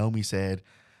interesting. Naomi said,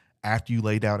 after you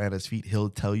lay down at his feet, he'll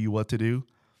tell you what to do.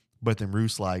 But then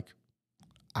Ruth's like,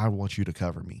 I want you to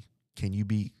cover me. Can you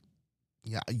be,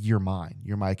 yeah, you're mine.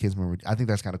 You're my kinsman. I think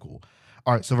that's kind of cool.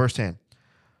 All right, so verse 10.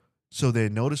 So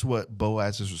then notice what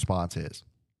Boaz's response is.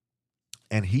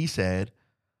 And he said,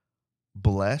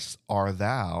 blessed art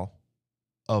thou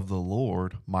of the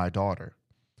Lord, my daughter.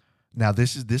 Now,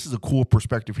 this is a cool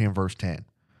perspective here in verse 10.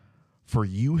 For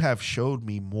you have showed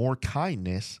me more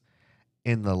kindness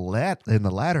in the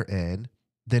latter end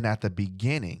than at the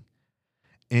beginning.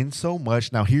 In so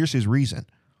much, now here's his reason.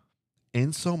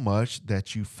 In so much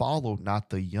that you followed not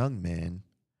the young men,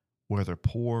 whether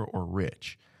poor or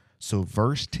rich. So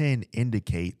verse 10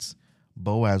 indicates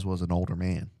Boaz was an older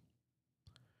man.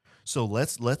 So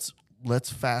let's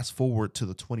fast forward to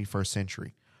the 21st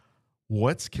century.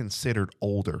 What's considered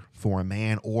older for a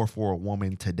man or for a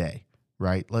woman today,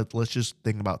 right? Let's just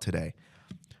think about today.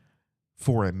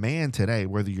 For a man today,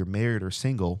 whether you're married or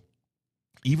single,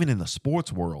 even in the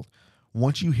sports world,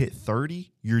 once you hit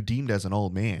 30, you're deemed as an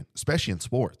old man, especially in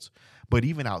sports. But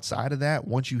even outside of that,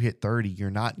 once you hit 30, you're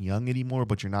not young anymore,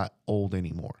 but you're not old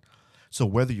anymore. So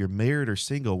whether you're married or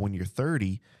single, when you're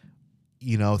 30,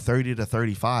 30 to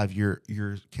 35,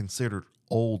 you're considered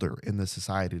older in the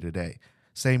society today.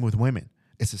 Same with women.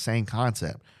 It's the same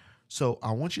concept. So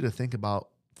I want you to think about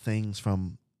things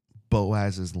from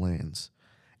Boaz's lens.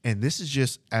 And this is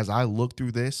just, as I look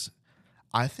through this,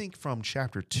 I think from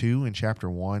chapter 2 and chapter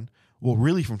 1, well,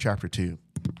 really from chapter 2,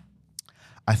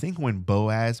 I think when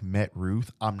Boaz met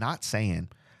Ruth, I'm not saying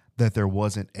that there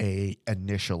wasn't a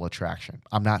initial attraction.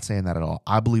 I'm not saying that at all.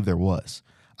 I believe there was.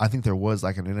 I think there was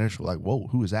like an initial, like, whoa,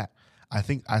 who is that? I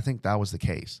think that was the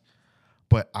case.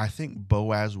 But I think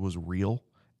Boaz was real,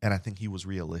 and I think he was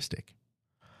realistic.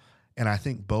 And I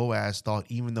think Boaz thought,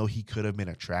 even though he could have been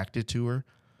attracted to her,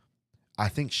 I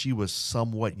think she was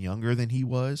somewhat younger than he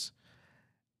was.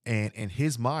 And in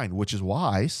his mind, which is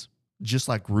wise, just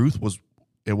like Ruth was,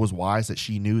 it was wise that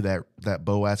she knew that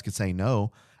Boaz could say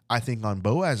no. I think on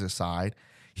Boaz's side,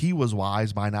 he was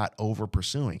wise by not over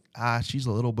pursuing.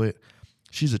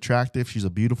 She's attractive. She's a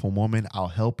beautiful woman. I'll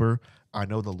help her. I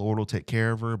know the Lord will take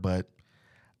care of her, but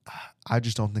I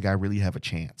just don't think I really have a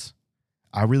chance.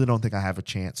 I really don't think I have a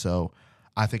chance. So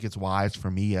I think it's wise for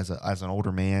me as an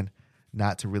older man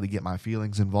not to really get my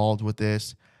feelings involved with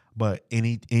this. But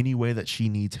any way that she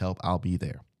needs help, I'll be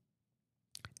there.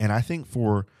 And I think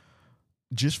for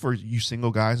you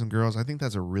single guys and girls, I think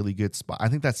that's a really good spot. I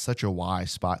think that's such a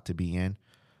wise spot to be in,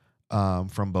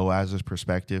 from Boaz's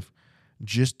perspective,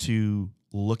 just to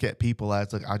look at people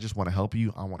as like, I just want to help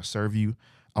you. I want to serve you.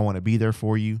 I want to be there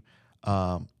for you.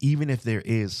 Even if there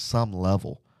is some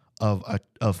level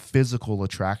of physical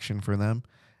attraction for them,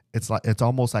 it's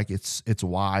almost like it's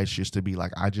wise just to be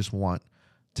like, I just want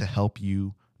to help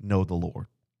you know the Lord.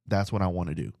 That's what I want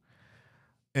to do.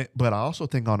 But I also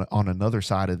think on another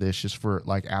side of this, just for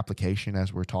like application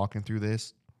as we're talking through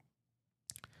this,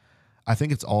 I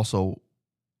think it's also,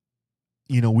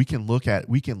 we can look at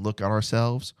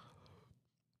ourselves,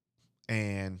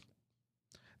 and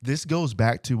this goes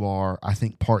back to our, I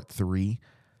think, part 3.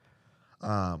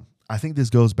 I think this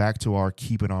goes back to our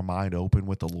keeping our mind open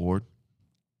with the Lord.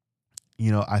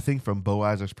 I think from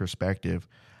Boaz's perspective,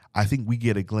 I think we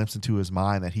get a glimpse into his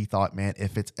mind that he thought, man,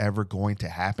 if it's ever going to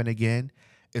happen again,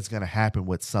 it's going to happen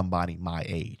with somebody my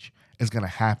age. It's going to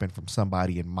happen from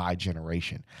somebody in my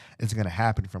generation. It's going to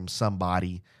happen from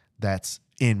somebody that's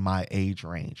in my age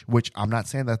range, which I'm not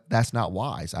saying that that's not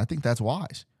wise. I think that's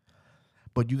wise.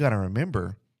 But you got to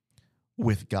remember,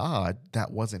 with God,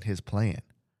 that wasn't his plan.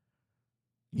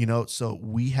 So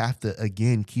we have to,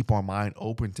 again, keep our mind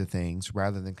open to things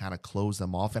rather than kind of close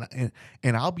them off. And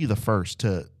I'll be the first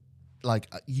to, like,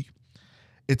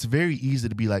 it's very easy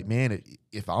to be like, man,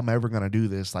 if I'm ever going to do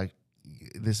this, like,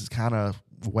 this is kind of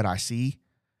what I see.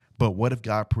 But what if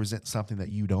God presents something that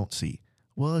you don't see?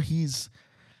 Well, he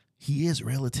is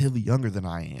relatively younger than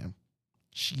I am.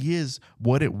 She is.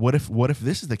 What if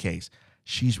this is the case?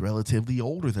 She's relatively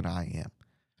older than I am.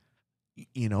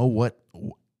 You know what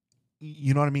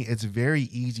I mean? It's very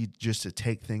easy just to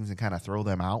take things and kind of throw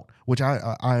them out, which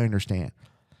I understand.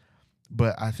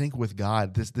 But I think with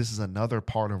God, this is another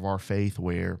part of our faith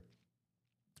where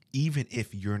even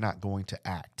if you're not going to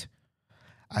act,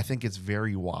 I think it's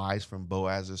very wise from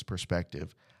Boaz's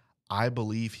perspective. I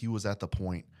believe he was at the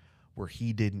point where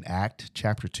he didn't act,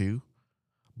 chapter 2,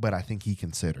 but I think he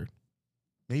considered,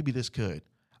 maybe this could.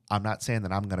 I'm not saying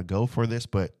that I'm going to go for this,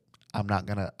 but I'm not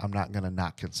going to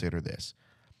not consider this.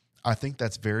 I think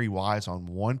that's very wise on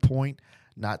one point.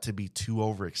 not to be too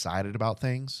overexcited about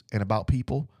things and about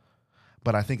people.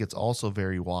 But I think it's also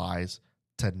very wise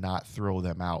to not throw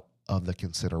them out of the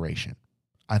consideration.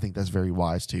 I think that's very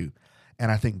wise too.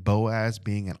 And I think Boaz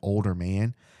being an older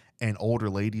man, and older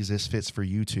ladies, this fits for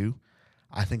you too.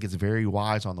 I think it's very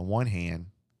wise on the one hand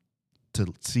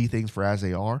to see things for as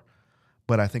they are,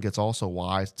 but I think it's also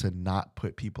wise to not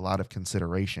put people out of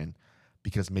consideration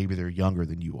because maybe they're younger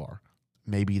than you are.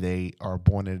 Maybe they are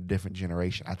born in a different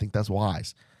generation. I think that's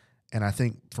wise. And I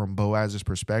think from Boaz's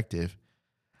perspective,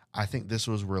 I think this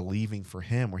was relieving for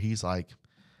him where he's like,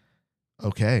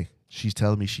 okay, she's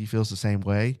telling me she feels the same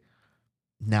way.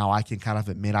 Now I can kind of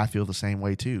admit I feel the same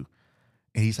way too.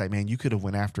 And he's like, man, you could have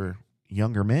went after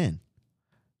younger men,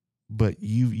 but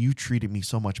you treated me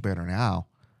so much better now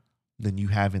than you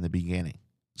have in the beginning.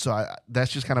 So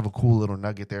that's just kind of a cool little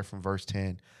nugget there from verse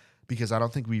 10, because I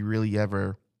don't think we really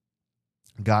ever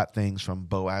got things from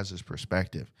Boaz's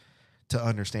perspective to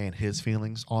understand his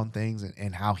feelings on things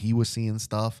and how he was seeing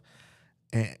stuff.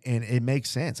 And it makes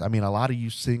sense. I mean, a lot of you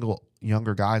single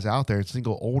younger guys out there,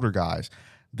 single older guys,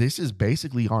 this is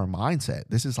basically our mindset.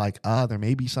 This is like, there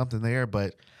may be something there,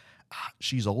 but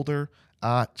she's older,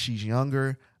 she's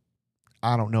younger.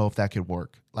 I don't know if that could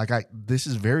work. This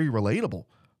is very relatable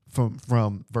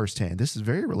from verse 10. This is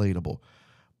very relatable.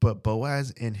 But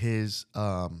Boaz in his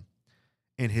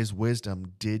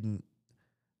wisdom didn't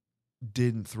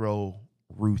throw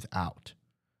Ruth out.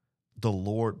 The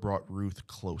Lord brought Ruth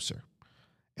closer.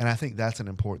 And I think that's an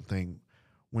important thing.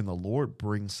 When the Lord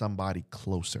brings somebody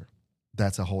closer,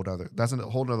 that's a whole other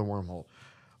wormhole.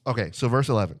 Okay, so verse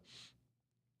 11.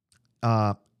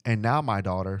 And now, my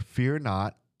daughter, fear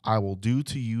not, I will do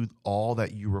to you all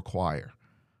that you require.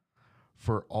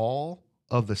 For all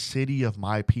of the city of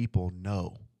my people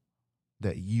know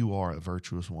that you are a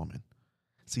virtuous woman.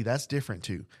 See, that's different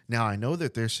too. Now, I know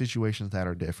that there's situations that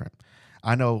are different.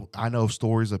 I know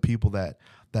stories of people that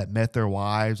met their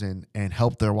wives and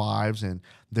helped their wives, and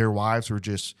their wives were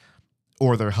just,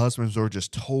 or their husbands were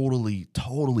just totally,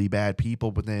 totally bad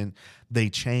people, but then they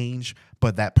changed,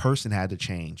 but that person had to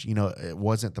change. You know, it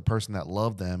wasn't the person that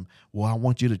loved them. Well, I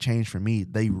want you to change for me.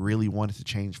 They really wanted to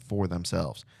change for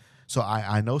themselves. So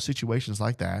I know situations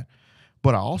like that,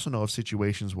 but I also know of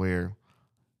situations where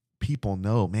people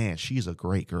know, man, she's a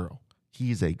great girl.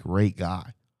 He's a great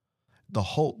guy.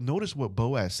 Notice what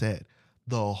Boaz said.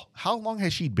 How long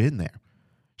has she been there?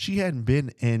 She hadn't been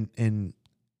in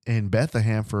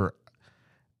Bethlehem for,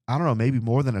 I don't know, maybe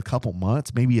more than a couple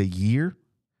months, maybe a year.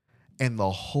 And the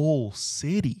whole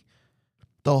city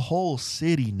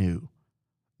knew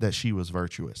that she was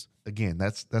virtuous. Again,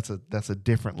 that's a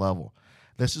different level.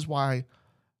 This is why,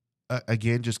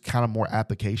 again, just kind of more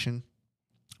application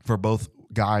for both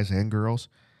guys and girls.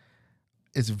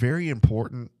 It's very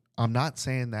important. I'm not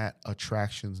saying that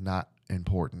attraction's not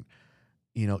important.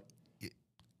 You know,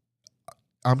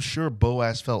 I'm sure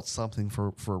Boaz felt something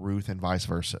for Ruth and vice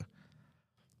versa.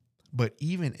 But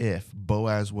even if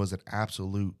Boaz was an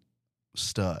absolute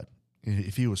stud,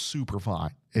 if he was super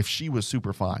fine, if she was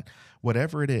super fine,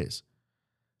 whatever it is,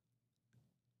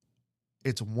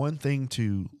 it's one thing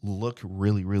to look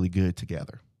really, really good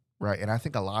together, right? And I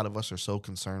think a lot of us are so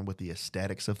concerned with the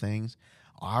aesthetics of things.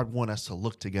 I want us to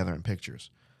look together in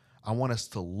pictures. I want us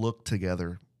to look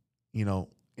together, you know,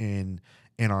 in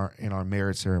our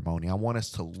marriage ceremony. I want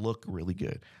us to look really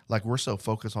good. Like, we're so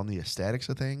focused on the aesthetics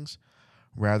of things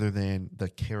rather than the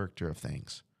character of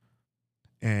things.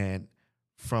 And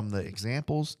from the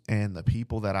examples and the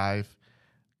people that I've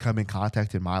come in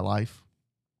contact in my life,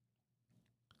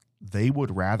 they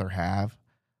would rather have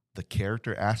the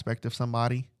character aspect of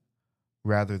somebody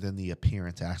rather than the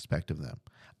appearance aspect of them.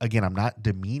 Again, I'm not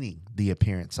demeaning the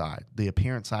appearance side. The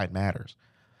appearance side matters.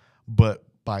 But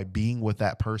by being with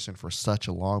that person for such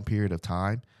a long period of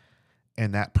time,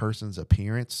 and that person's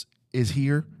appearance is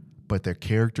here, but their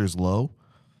character is low,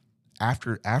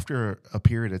 after a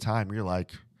period of time, you're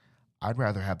like, I'd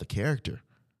rather have the character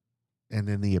and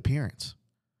then the appearance.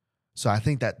 So I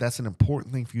think that's an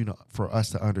important thing for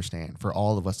us to understand, for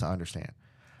all of us to understand.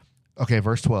 Okay,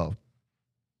 verse 12.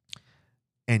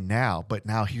 But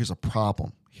now here's a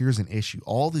problem. Here's an issue.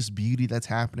 All this beauty that's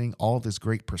happening, all this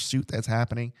great pursuit that's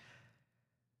happening.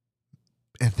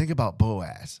 And think about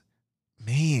Boaz.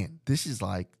 Man, this is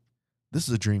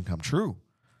a dream come true.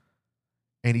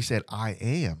 And he said, I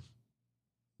am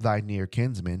thy near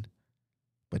kinsman.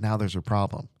 But now there's a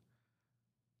problem.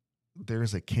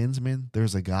 There's a kinsman.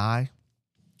 There's a guy.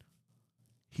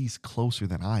 He's closer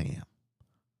than I am.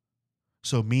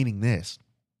 So meaning this,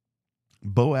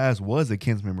 Boaz was a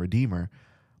kinsman redeemer,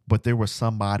 but there was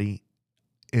somebody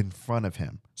in front of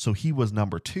him. So he was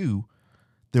number two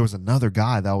there was another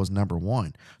guy that was number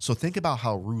one. So think about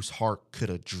how Ruth's heart could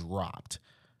have dropped.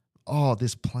 Oh,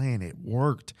 this plan, it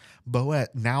worked. Boaz,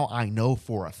 now I know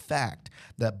for a fact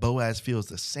that Boaz feels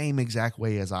the same exact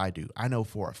way as I do. I know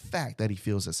for a fact that he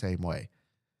feels the same way.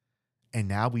 And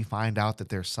now we find out that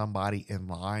there's somebody in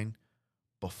line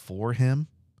before him.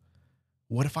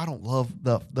 What if I don't love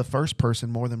the first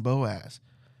person more than Boaz?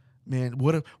 Man,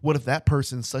 what if that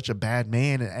person's such a bad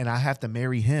man and I have to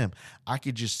marry him? I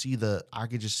could just see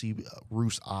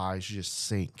Ruth's eyes just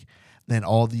sink. Then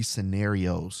all these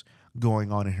scenarios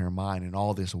going on in her mind and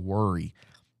all this worry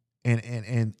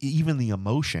and even the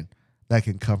emotion that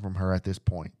can come from her at this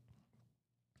point.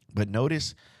 But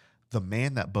notice the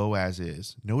man that Boaz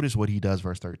is. Notice what he does,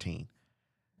 verse 13.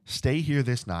 Stay here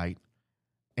this night,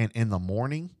 and in the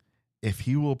morning, if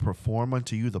he will perform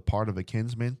unto you the part of a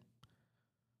kinsman,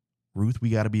 Ruth, we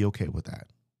got to be okay with that.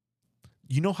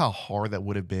 You know how hard that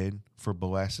would have been for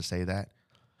Boaz to say that?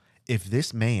 If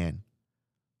this man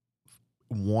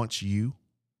wants you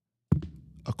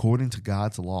according to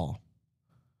God's law,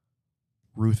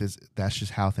 Ruth, that's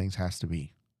just how things has to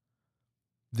be.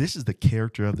 This is the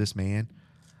character of this man,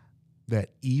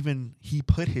 that even he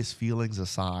put his feelings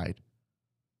aside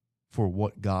for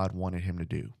what God wanted him to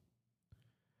do.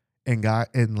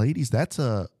 And ladies, that's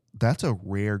a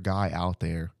rare guy out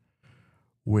there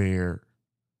where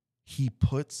he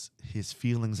puts his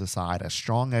feelings aside, as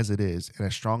strong as it is and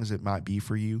as strong as it might be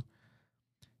for you.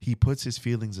 He puts his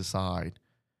feelings aside,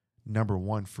 number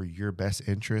one, for your best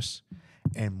interests,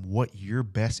 and what your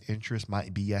best interest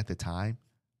might be at the time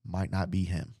might not be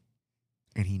him.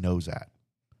 And he knows that.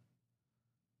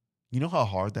 You know how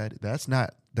hard that's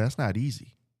not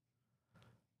easy.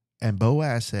 And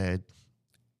Boaz said,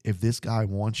 if this guy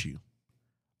wants you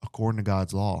according to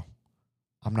God's law,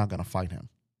 I'm not going to fight him.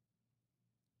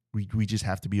 We just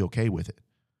have to be okay with it.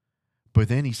 But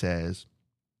then he says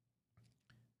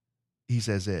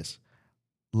this,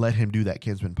 let him do that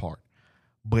kinsman part.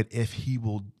 But if he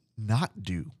will not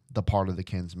do the part of the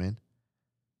kinsman,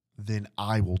 then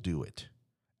I will do it.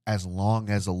 As long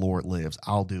as the Lord lives,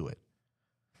 I'll do it.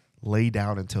 Lay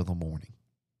down until the morning.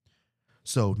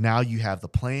 So now you have the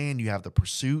plan, you have the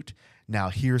pursuit. Now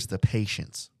here's the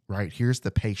patience, right? Here's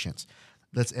the patience.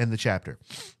 Let's end the chapter.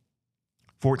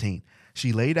 14.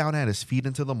 She lay down at his feet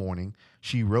until the morning.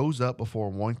 She rose up before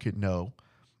one could know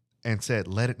and said,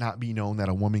 let it not be known that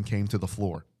a woman came to the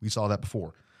floor. We saw that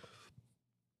before.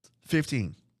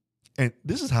 15. And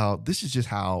this is just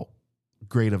how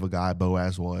great of a guy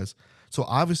Boaz was. So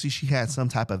obviously she had some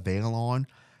type of veil on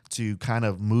to kind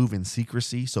of move in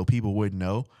secrecy so people wouldn't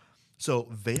know. So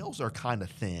veils are kind of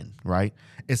thin, right?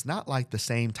 It's not like the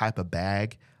same type of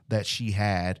bag that she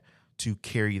had to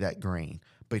carry that grain.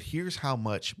 But here's how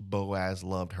much Boaz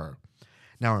loved her.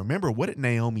 Now remember, what did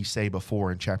Naomi say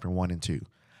before in chapter 1 and 2?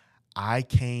 I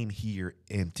came here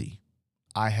empty.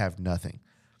 I have nothing.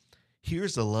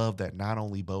 Here's the love that not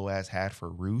only Boaz had for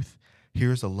Ruth,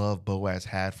 here's the love Boaz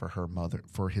had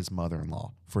for his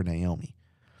mother-in-law, for Naomi.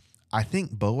 I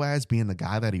think Boaz, being the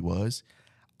guy that he was,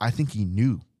 I think he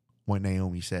knew what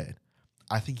Naomi said.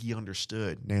 I think he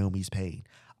understood Naomi's pain.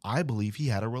 I believe he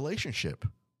had a relationship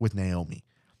with Naomi,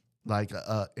 like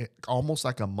almost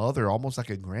like a mother, almost like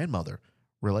a grandmother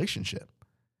relationship.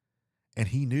 And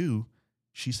he knew,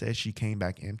 she said she came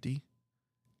back empty,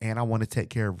 and I want to take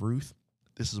care of Ruth.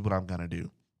 This is what I'm going to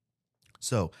do.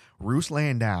 So Ruth's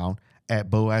laying down at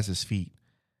Boaz's feet,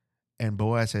 and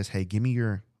Boaz says, hey, give me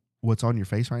what's on your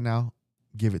face right now.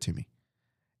 Give it to me.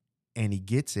 And he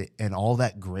gets it, and all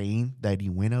that grain that he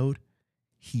winnowed,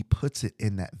 he puts it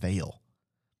in that veil.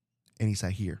 And he's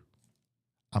like, here,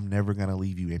 I'm never going to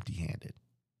leave you empty-handed.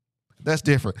 That's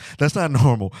different. That's not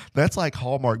normal. That's like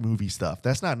Hallmark movie stuff.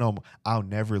 That's not normal. I'll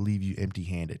never leave you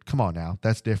empty-handed. Come on now.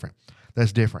 That's different.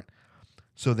 That's different.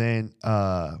 So then,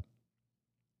 and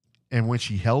when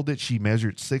she held it, she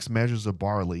measured 6 measures of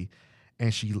barley,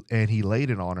 and he laid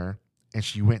it on her, and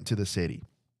she went to the city.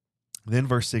 Then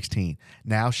verse 16,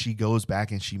 now she goes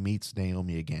back and she meets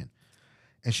Naomi again.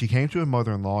 And she came to her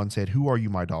mother-in-law and said, who are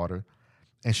you, my daughter?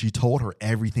 And she told her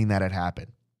everything that had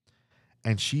happened.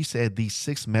 And she said, these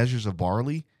 6 measures of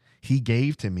barley he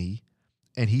gave to me.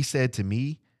 And he said to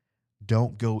me,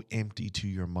 don't go empty to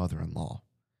your mother-in-law.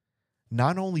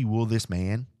 Not only will this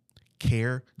man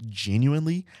care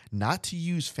genuinely, not to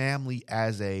use family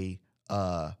as an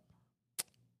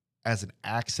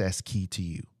access key to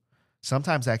you.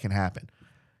 Sometimes that can happen.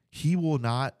 He will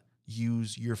not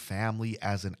use your family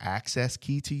as an access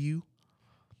key to you.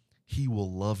 He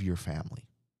will love your family,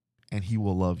 and he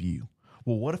will love you.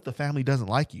 Well, what if the family doesn't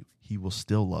like you? He will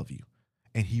still love you,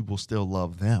 and he will still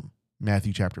love them.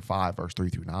 Matthew chapter 5, verse 3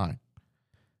 through 9.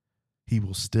 he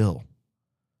will still,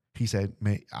 he said,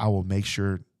 I will make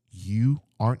sure you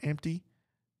aren't empty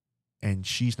and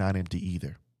she's not empty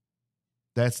either.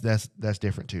 That's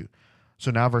different too.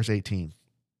 So now verse 18.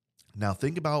 Now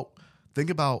think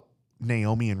about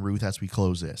Naomi and Ruth as we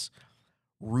close this.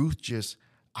 Ruth just,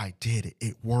 I did it.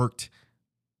 It worked.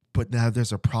 But now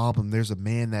there's a problem. There's a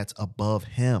man that's above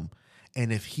him.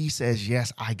 And if he says,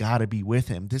 yes, I got to be with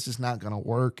him, this is not going to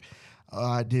work.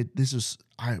 I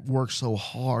worked so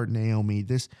hard, Naomi.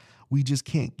 We just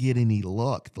can't get any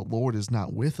luck. The Lord is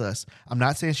not with us. I'm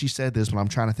not saying she said this, but I'm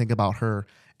trying to think about her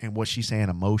and what she's saying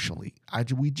emotionally.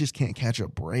 We just can't catch a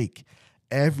break.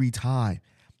 Every time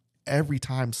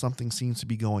something seems to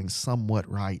be going somewhat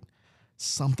right,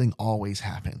 something always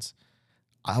happens.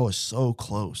 I was so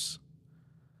close.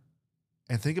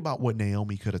 And think about what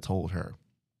Naomi could have told her.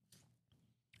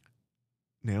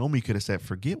 Naomi could have said,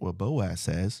 forget what Boaz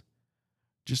says.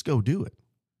 Just go do it.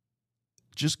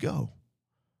 Just go.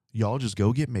 Y'all just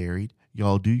go get married.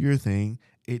 Y'all do your thing.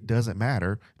 It doesn't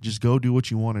matter. Just go do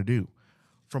what you want to do.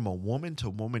 From a woman to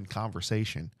woman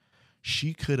conversation,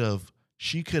 she could have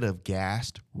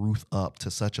gassed Ruth up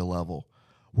to such a level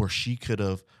where she could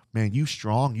have, man, you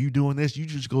strong, you doing this, you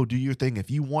just go do your thing.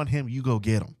 If you want him, you go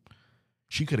get him.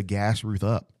 She could have gassed Ruth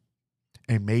up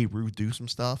and made Ruth do some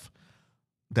stuff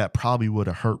that probably would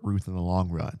have hurt Ruth in the long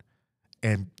run.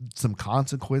 And some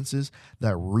consequences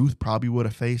that Ruth probably would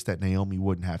have faced that Naomi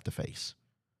wouldn't have to face.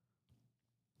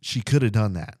 She could have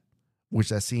done that, which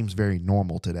that seems very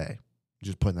normal today.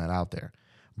 Just putting that out there.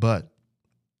 But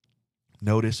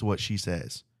notice what she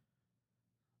says.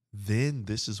 Then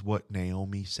this is what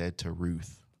Naomi said to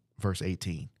Ruth, verse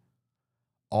 18.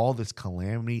 All this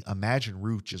calamity, imagine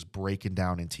Ruth just breaking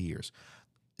down in tears.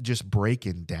 Just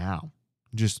breaking down.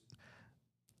 Just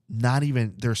not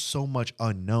even, there's so much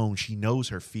unknown. She knows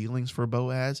her feelings for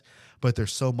Boaz, but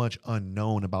there's so much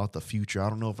unknown about the future. I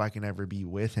don't know if I can ever be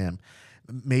with him.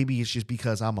 Maybe it's just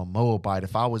because I'm a Moabite.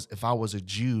 If I was a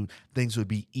Jew, things would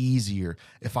be easier.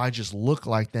 If I just look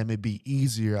like them, it'd be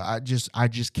easier. I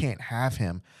just can't have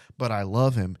him, but I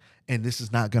love him, and this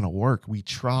is not going to work. We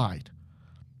tried.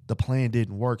 The plan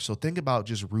didn't work. So think about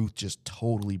just Ruth just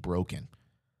totally broken.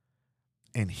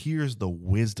 And here's the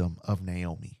wisdom of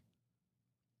Naomi.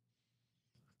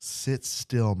 Sit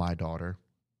still, my daughter,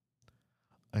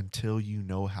 until you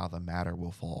know how the matter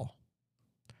will fall.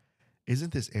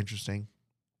 Isn't this interesting?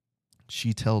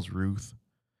 She tells Ruth,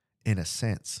 in a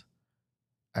sense,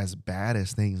 as bad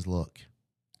as things look,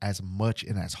 as much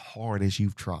and as hard as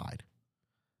you've tried,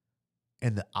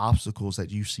 and the obstacles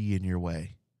that you see in your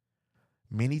way,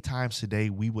 many times today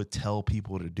we would tell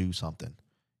people to do something.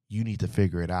 You need to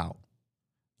figure it out.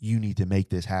 You need to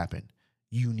make this happen.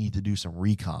 You need to do some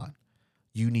recon.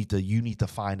 You need to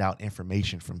find out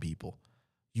information from people.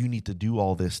 You need to do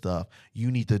all this stuff. You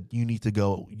need to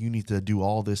do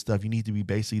all this stuff. You need to be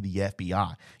basically the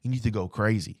FBI. You need to go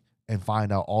crazy and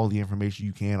find out all the information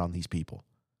you can on these people.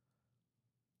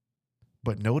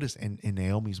 But notice in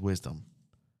Naomi's wisdom,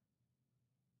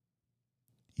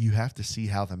 you have to see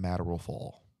how the matter will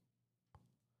fall.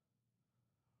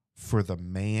 For the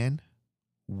man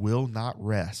will not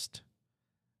rest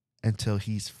until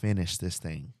he's finished this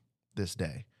thing. This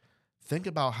day. Think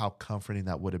about how comforting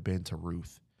that would have been to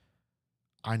Ruth.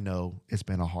 I know it's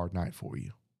been a hard night for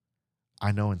you.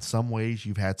 I know in some ways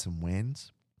you've had some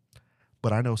wins,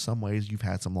 but I know some ways you've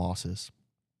had some losses.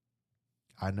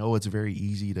 I know it's very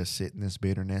easy to sit in this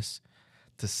bitterness,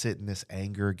 to sit in this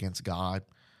anger against God,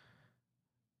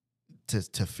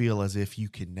 to feel as if you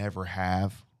can never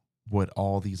have what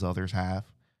all these others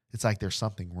have. It's like there's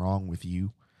something wrong with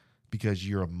you because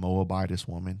you're a Moabitess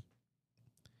woman.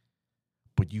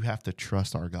 But you have to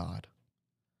trust our God,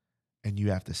 and you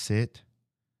have to sit,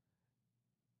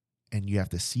 and you have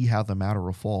to see how the matter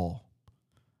will fall.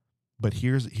 But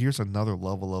here's another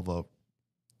level of a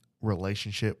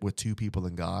relationship with two people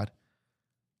in God.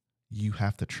 You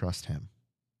have to trust him.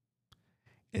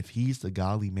 If he's the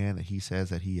godly man that he says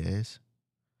that he is,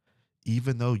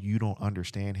 even though you don't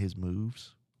understand his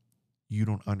moves, you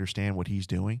don't understand what he's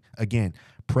doing. Again,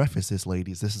 preface this,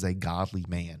 ladies, this is a godly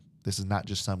man. This is not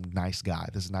just some nice guy.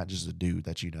 This is not just a dude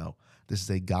that you know. This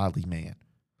is a godly man.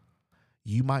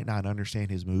 You might not understand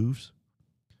his moves.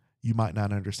 You might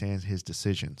not understand his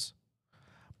decisions.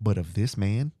 But if this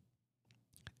man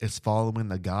is following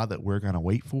the God that we're going to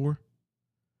wait for,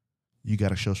 you got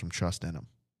to show some trust in him.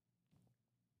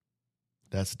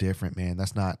 That's different, man.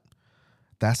 That's not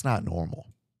normal.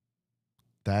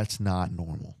 That's not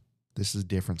normal. This is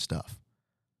different stuff.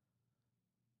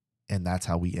 And that's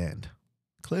how we end.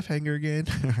 Cliffhanger again.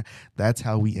 That's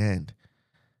how we end.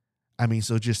 I mean,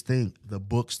 so just think, the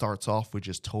book starts off with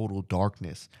just total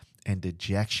darkness. and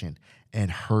dejection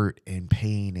and hurt and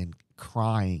pain and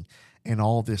crying and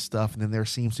all this stuff. And then there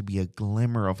seems to be a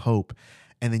glimmer of hope.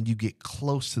 And then you get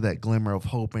close to that glimmer of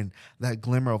hope, and that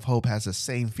glimmer of hope has the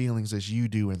same feelings as you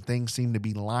do, and things seem to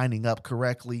be lining up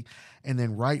correctly. And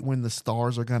then right when the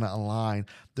stars are going to align,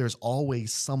 there's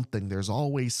always something, there's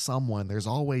always someone, there's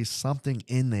always something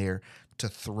in there to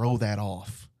throw that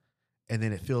off. And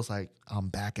then it feels like I'm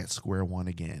back at square one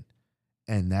again.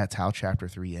 And that's how chapter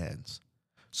 3 ends.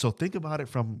 So think about it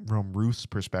from Ruth's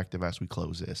perspective as we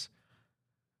close this.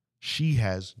 She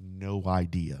has no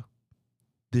idea.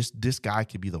 This guy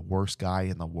could be the worst guy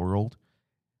in the world,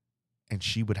 and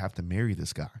she would have to marry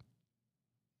this guy.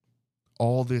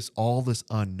 All this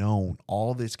unknown,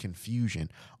 all this confusion,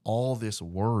 all this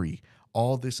worry,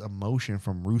 all this emotion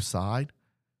from Ruth's side.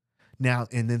 Now,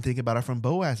 and then think about it from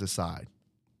Boaz's side.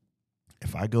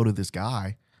 If I go to this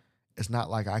guy, it's not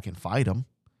like I can fight him.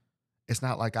 It's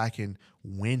not like I can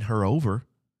win her over.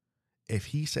 If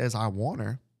he says I want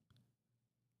her,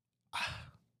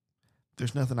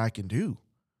 there's nothing I can do.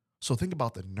 So think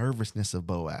about the nervousness of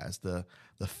Boaz, the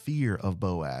fear of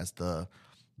Boaz,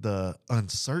 the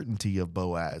uncertainty of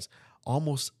Boaz.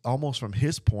 Almost from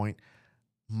his point,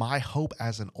 my hope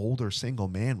as an older single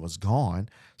man was gone.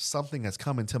 Something has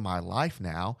come into my life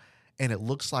now, and it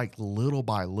looks like little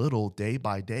by little, day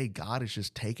by day, God is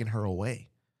just taking her away.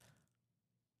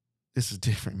 This is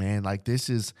different, man. Like this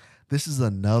is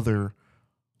a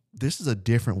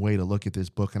different way to look at this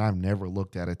book, and I've never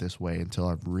looked at it this way until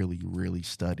I've really, really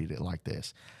studied it like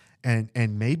this. And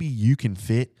maybe you can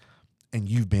fit, and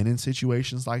you've been in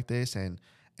situations like this, and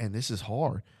this is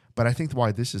hard. But I think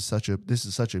why this is such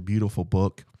a beautiful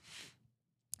book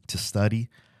to study.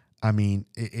 I mean,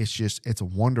 it's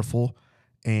wonderful.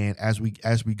 And as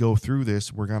we go through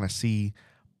this, we're gonna see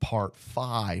part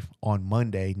 5 on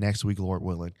Monday next week, Lord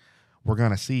willing. We're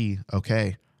gonna see,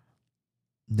 okay,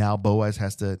 now Boaz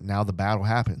now the battle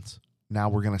happens. Now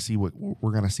we're going to see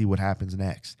what happens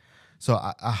next. So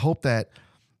I hope that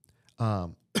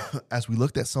as we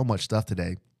looked at so much stuff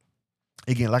today,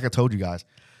 again, like I told you guys,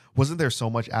 wasn't there so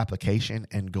much application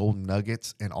and golden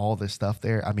nuggets and all this stuff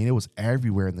there? I mean, it was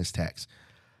everywhere in this text.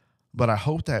 But I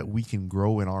hope that we can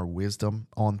grow in our wisdom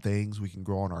on things. We can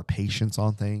grow in our patience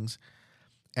on things.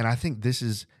 And I think this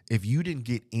is, if you didn't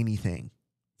get anything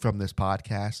from this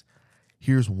podcast,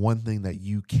 here's one thing that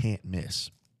you can't miss.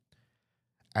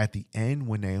 At the end,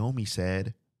 when Naomi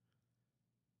said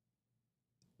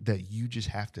that you just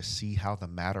have to see how the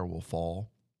matter will fall,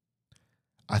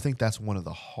 I think that's one of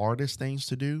the hardest things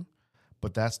to do,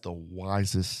 but that's the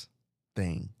wisest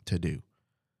thing to do.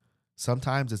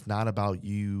 Sometimes it's not about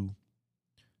you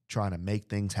trying to make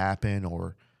things happen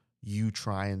or you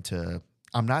trying to,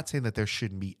 I'm not saying that there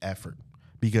shouldn't be effort,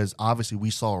 because obviously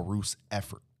we saw Ruth's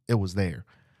effort. It was there.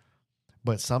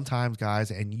 But sometimes,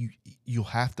 guys, and you'll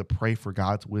have to pray for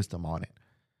God's wisdom on it.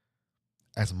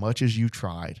 As much as you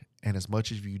tried and as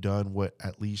much as you've done what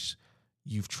at least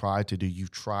you've tried to do, you've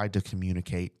tried to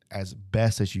communicate as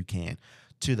best as you can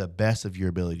to the best of your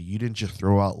ability. You didn't just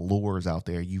throw out lures out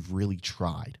there. You've really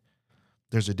tried.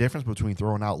 There's a difference between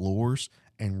throwing out lures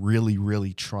and really,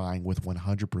 really trying with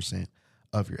 100%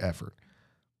 of your effort.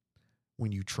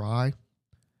 When you try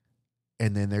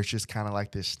and then there's just kind of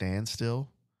like this standstill,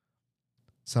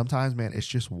 sometimes, man, it's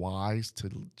just wise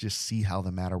to just see how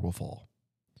the matter will fall.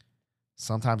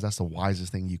 Sometimes that's the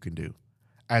wisest thing you can do.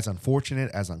 As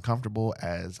unfortunate, as uncomfortable,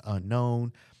 as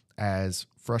unknown, as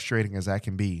frustrating as that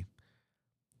can be,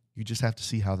 you just have to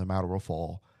see how the matter will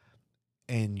fall.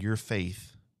 And your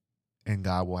faith in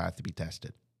God will have to be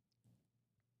tested.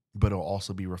 But it'll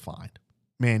also be refined.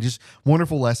 Man, just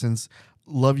wonderful lessons.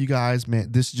 Love you guys,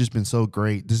 man. This has just been so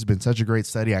great. This has been such a great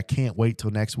study. I can't wait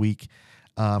till next week.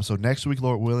 So next week,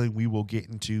 Lord willing, we will get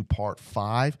into part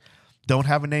 5. Don't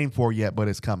have a name for it yet, but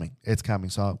it's coming. It's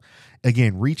coming. So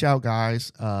again, reach out,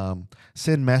 guys.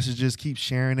 Send messages. Keep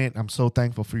sharing it. I'm so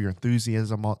thankful for your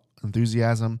enthusiasm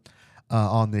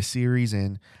on this series,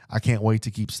 and I can't wait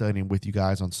to keep studying with you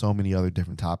guys on so many other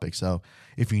different topics. So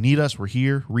if you need us, we're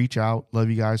here. Reach out. Love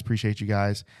you guys. Appreciate you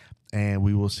guys, and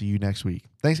we will see you next week.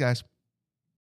 Thanks, guys.